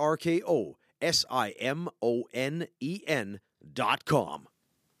MarcoSimonen.com.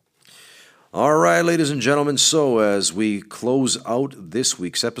 All right, ladies and gentlemen, so as we close out this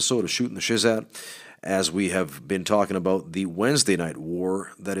week's episode of Shootin the Shizzat, as we have been talking about the Wednesday night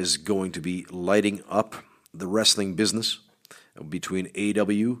war that is going to be lighting up the wrestling business between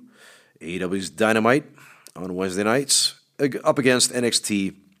AEWs Dynamite on Wednesday nights, up against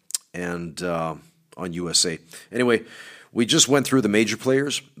NXT and on USA. Anyway, we just went through the major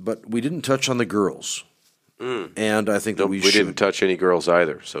players, but we didn't touch on the girls. And I think that we should. didn't touch any girls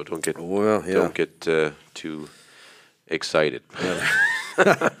either, so don't get too excited.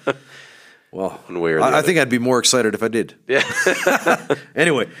 Yeah. Well, one way or I think I'd be more excited if I did. Yeah.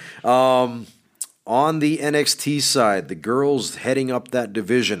 Anyway, on the NXT side, the girls heading up that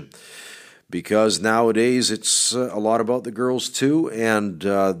division, because nowadays it's a lot about the girls too, and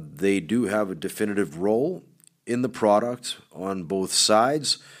they do have a definitive role in the product on both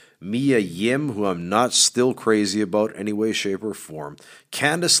sides. Mia Yim, who I'm not still crazy about any way, shape, or form.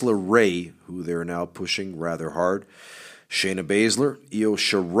 Candice LeRae, who they're now pushing rather hard. Shayna Baszler, Io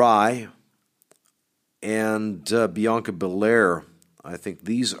Shirai, and Bianca Belair. I think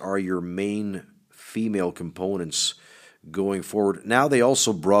these are your main female components going forward. Now they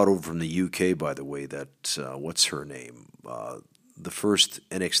also brought over from the UK, by the way, that, what's her name? The first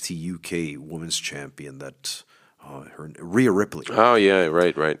NXT UK women's champion, that Rhea Ripley. Oh, yeah,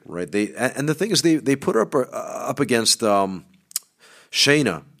 right. Right. And the thing is, they put her up against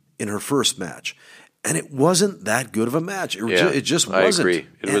Shayna in her first match. And it wasn't that good of a match. It just wasn't. I agree.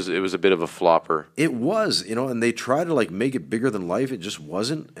 It was a bit of a flopper. It was, and they tried to make it bigger than life. It just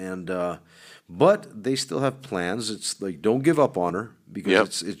wasn't. And but they still have plans. It's like, don't give up on her,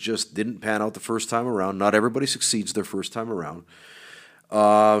 because it just didn't pan out the first time around. Not everybody succeeds their first time around.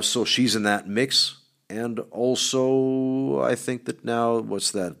 So she's in that mix. And also, I think that now,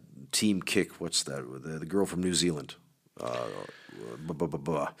 what's that Team Kick? What's that? The girl from New Zealand.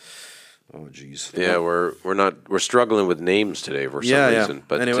 Oh, geez. Yeah, we're struggling with names today for some reason.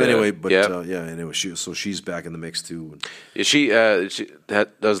 But anyway, she's back in the mix too. She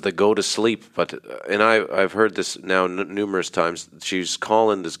that does the go to sleep, but I've heard this now numerous times. She's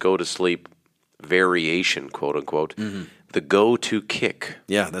calling this go to sleep variation, quote unquote, the go to kick.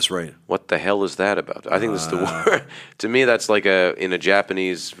 Yeah, that's right. What the hell is that about? I think this is the word. To me, that's like in a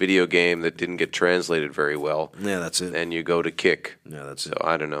Japanese video game that didn't get translated very well. Yeah, that's it. And you go to kick. Yeah, that's it. So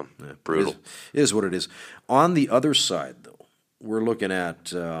I don't know. Yeah. Brutal. It is what it is. On the other side, though, we're looking at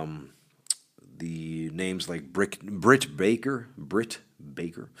the names like Britt Baker.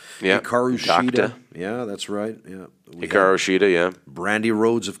 Yeah. Hikaru Shida. Yeah, that's right. Yeah. Hikaru Shida, yeah. Brandy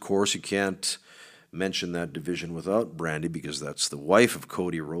Rhodes, of course. You can't mention that division without Brandy, because that's the wife of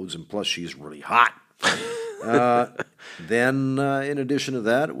Cody Rhodes, and plus she's really hot. Then, in addition to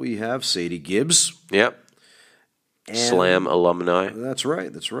that, we have Sadie Gibbs. Yep. Slam alumni. That's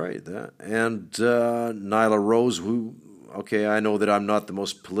right. And Nyla Rose, who, okay, I know that I'm not the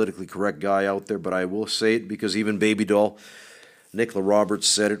most politically correct guy out there, but I will say it, because even Baby Doll, Nicola Roberts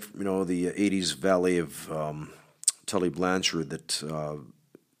said it, the 80s valet of Tully Blanchard, that,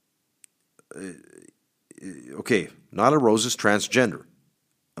 okay, Nyla Rose is transgender.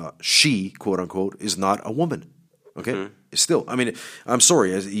 She, quote unquote, is not a woman. Okay? Still, I mean, I'm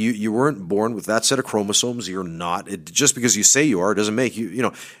sorry, you weren't born with that set of chromosomes. You're not. Just because you say you are doesn't make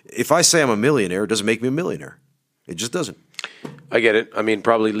you, if I say I'm a millionaire, it doesn't make me a millionaire. It just doesn't. I get it. I mean,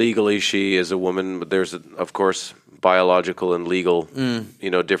 probably legally she is a woman, but there's, of course, biological and legal,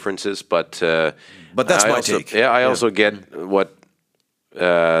 differences. But that's my take. Yeah, I also get what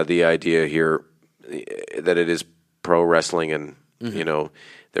the idea here, that it is pro wrestling, and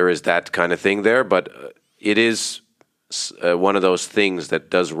there is that kind of thing there, but it is one of those things that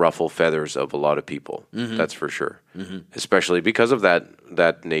does ruffle feathers of a lot of people. That's for sure, especially because of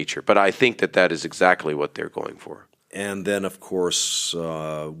that nature. But I think that is exactly what they're going for. And then, of course,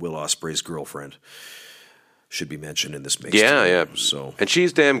 Will Ospreay's girlfriend should be mentioned in this mix. Yeah. So, and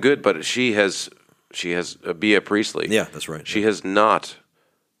she's damn good, but she has Bea Priestley. Yeah, that's right. She has not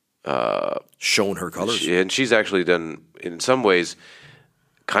shown her colors, and she's actually done, in some ways,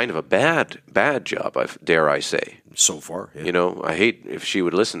 kind of a bad job, dare I say. So far, yeah. I hate if she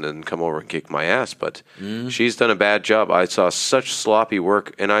would listen and come over and kick my ass, but she's done a bad job. I saw such sloppy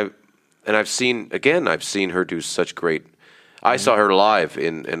work, and I've seen her do such great. I saw her live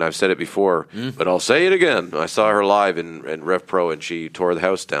and I've said it before, but I'll say it again. I saw her live in Rev Pro, and she tore the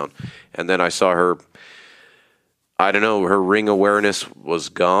house down. And then I saw her, I don't know, her ring awareness was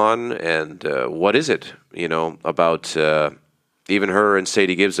gone. And what is it, about even her and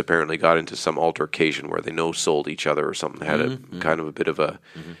Sadie Gibbs apparently got into some altercation where they no-sold each other or something. Had a kind of a bit of a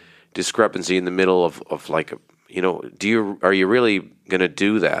discrepancy in the middle of like, are you really going to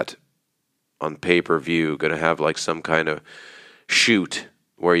do that on pay-per-view? Going to have like some kind of shoot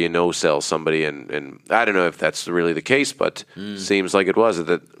where you no-sell somebody, and I don't know if that's really the case, but seems like it was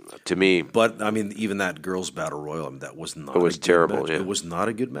that to me. But I mean, even that girls' battle royal, I mean, that was not. It was terrible. Yeah. It was not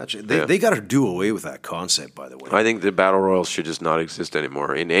a good match. They got to do away with that concept, by the way. I think the battle royals should just not exist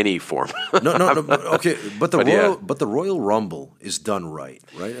anymore in any form. No. Okay, but the Royal Rumble is done right?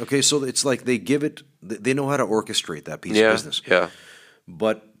 Okay, so it's like they give it. They know how to orchestrate that piece of business. Yeah.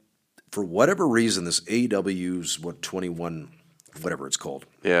 But for whatever reason, this AEW's 21. Whatever it's called,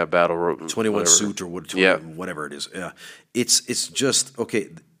 battle 21 whatever. suit or whatever it is. Yeah, it's just okay.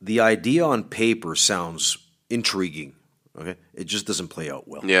 The idea on paper sounds intriguing. Okay, it just doesn't play out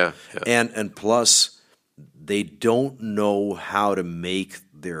well. Yeah. And plus, they don't know how to make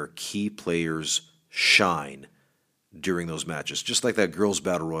their key players shine during those matches. Just like that girls'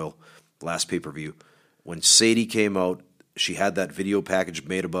 battle royal, last pay-per-view, when Sadie came out, she had that video package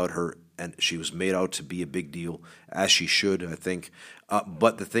made about her. And she was made out to be a big deal, as she should, I think.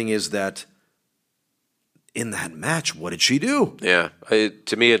 But the thing is that in that match, what did she do? Yeah,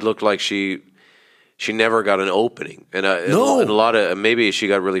 to me, it looked like she never got an opening, and No. and a lot of maybe she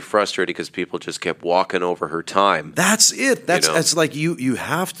got really frustrated because people just kept walking over her time. That's it. That's like you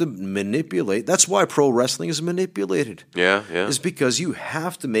have to manipulate. That's why pro wrestling is manipulated. Yeah. Is because you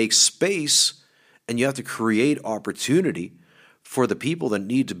have to make space and you have to create opportunity for the people that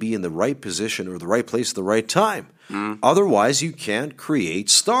need to be in the right position or the right place at the right time. Otherwise, you can't create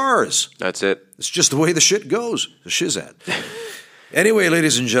stars. That's it. It's just the way the shit goes. The shizzat. Anyway,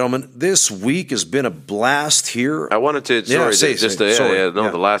 ladies and gentlemen, this week has been a blast here. I wanted to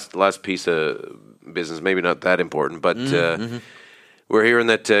the last piece of business, maybe not that important, but we're hearing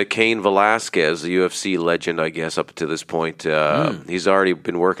that Cain Velasquez, the UFC legend, I guess, up to this point, he's already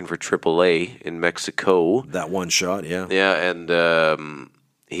been working for AAA in Mexico. That one shot, yeah. Yeah, and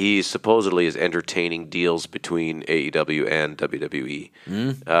he supposedly is entertaining deals between AEW and WWE.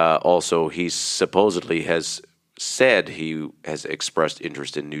 Also, he supposedly has said he has expressed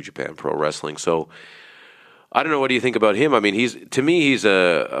interest in New Japan Pro Wrestling. So, I don't know. What do you think about him? I mean, he's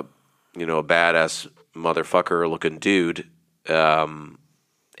a badass motherfucker looking dude.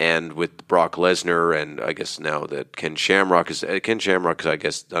 And with Brock Lesnar, and I guess now that Ken Shamrock has, I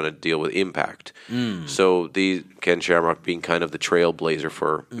guess, done a deal with Impact. So Ken Shamrock being kind of the trailblazer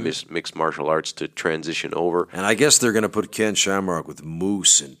for mixed martial arts to transition over. And I guess they're going to put Ken Shamrock with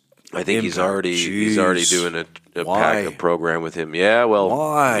Moose and I think Impact. he's already doing a program with him. Yeah, well,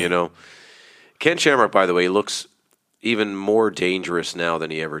 why? Ken Shamrock, by the way, looks even more dangerous now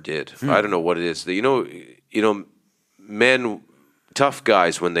than he ever did. I don't know what it is. Men, tough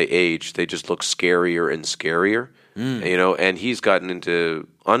guys, when they age, they just look scarier and scarier. And he's gotten into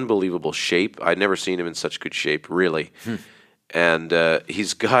unbelievable shape. I'd never seen him in such good shape, really. And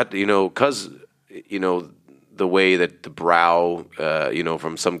he's got, because, the way that the brow,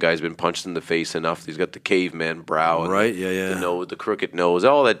 from some guy's been punched in the face enough. He's got the caveman brow. Right, yeah. The nose, the crooked nose,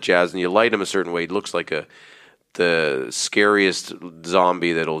 all that jazz. And you light him a certain way, it looks like the scariest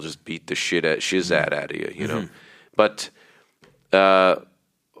zombie that'll just beat the shizzat out of you, But,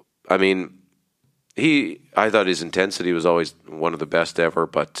 I mean, I thought his intensity was always one of the best ever.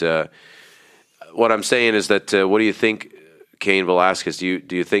 But what I'm saying is that, what do you think, Cain Velasquez? Do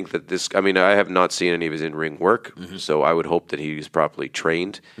you think that this? I mean, I have not seen any of his in-ring work, so I would hope that he's properly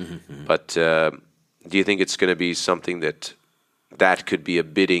trained. But do you think it's going to be something that could be a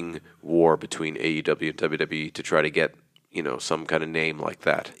bidding war between AEW and WWE to try to get some kind of name like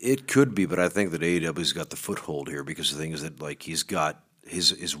that? It could be, but I think that AEW's got the foothold here because the thing is that he's got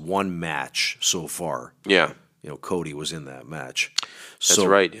his one match so far. Yeah. Cody was in that match. That's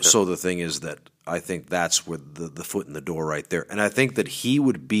right. Yeah. So the thing is that I think that's where the foot in the door right there. And I think that he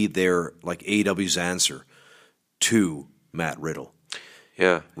would be their, AEW's answer to Matt Riddle.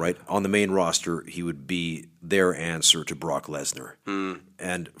 Yeah. Right? On the main roster, he would be their answer to Brock Lesnar.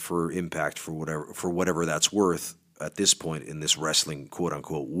 And for Impact, for whatever that's worth, at this point in this wrestling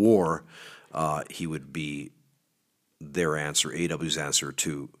quote-unquote war, he would be their answer, AEW's answer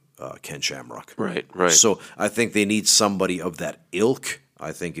to Ken Shamrock. Right. So I think they need somebody of that ilk.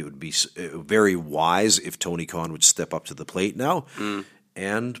 I think it would be very wise if Tony Khan would step up to the plate now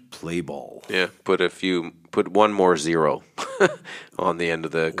and play ball. Yeah, put one more zero on the end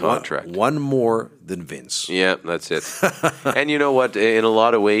of the contract. One more than Vince. Yeah, that's it. And you know what? In a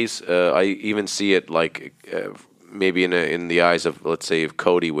lot of ways, I even see it maybe in the eyes of, let's say, if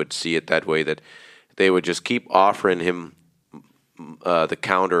Cody would see it that way, that they would just keep offering him the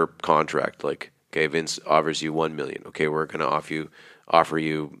counter contract. Like, okay, Vince offers you $1 million. Okay, we're going to offer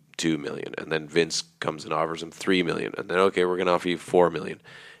you $2 million, and then Vince comes and offers him $3 million, and then okay, we're going to offer you $4 million,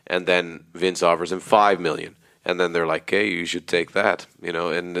 and then Vince offers him $5 million, and then they're like, "Hey, you should take that,"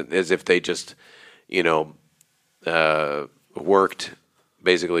 and as if they just, worked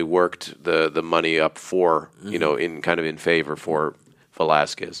the money up for, in kind of in favor for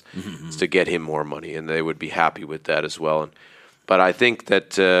Velasquez, to get him more money, and they would be happy with that as well. But I think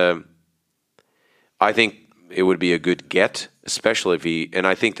that it would be a good get, especially if and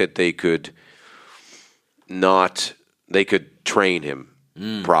I think that they could train him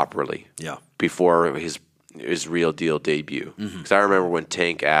properly before his real deal debut. Because I remember when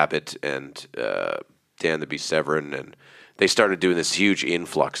Tank Abbott and Dan the Beast Severn, and they started doing this huge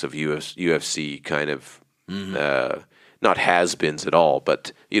influx of UFC kind of not has-beens at all,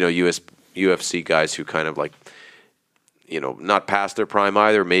 but UFC guys who kind of like, not past their prime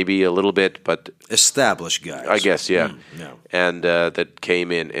either, maybe a little bit, but established guys, I guess, and that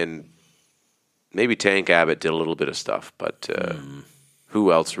came in, and maybe Tank Abbott did a little bit of stuff, but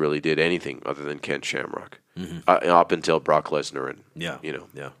who else really did anything other than Ken Shamrock up until Brock Lesnar and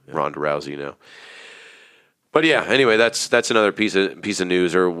Ronda Rousey now. But anyway, that's another piece of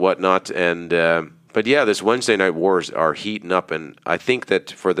news or whatnot, and but this Wednesday night wars are heating up, and I think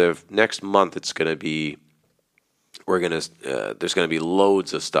that for the next month it's going to be there's going to be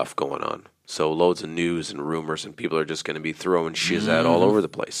loads of stuff going on. So loads of news and rumors, and people are just going to be throwing shizzat all over the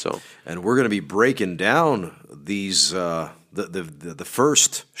place. So, and we're going to be breaking down these the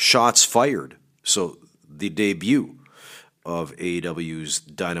first shots fired. So the debut of AEW's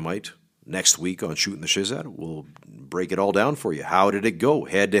Dynamite next week on Shootin the Shizzat. We'll break it all down for you. How did it go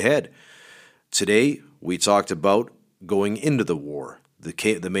head to head? Today we talked about going into the war,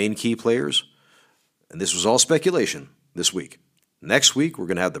 the main key players, and this was all speculation this week. Next week, we're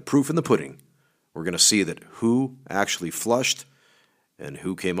going to have the proof in the pudding. We're going to see that who actually flushed and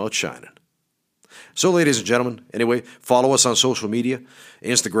who came out shining. So, ladies and gentlemen, anyway, follow us on social media,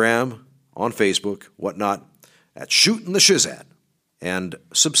 Instagram, on Facebook, whatnot, at Shootin the Shizzat, and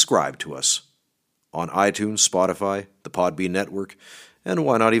subscribe to us on iTunes, Spotify, the Podbean Network, and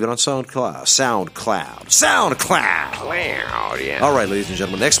why not even on SoundCloud. All right, ladies and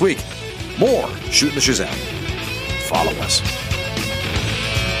gentlemen, next week, more Shootin the Shizzat. Follow us.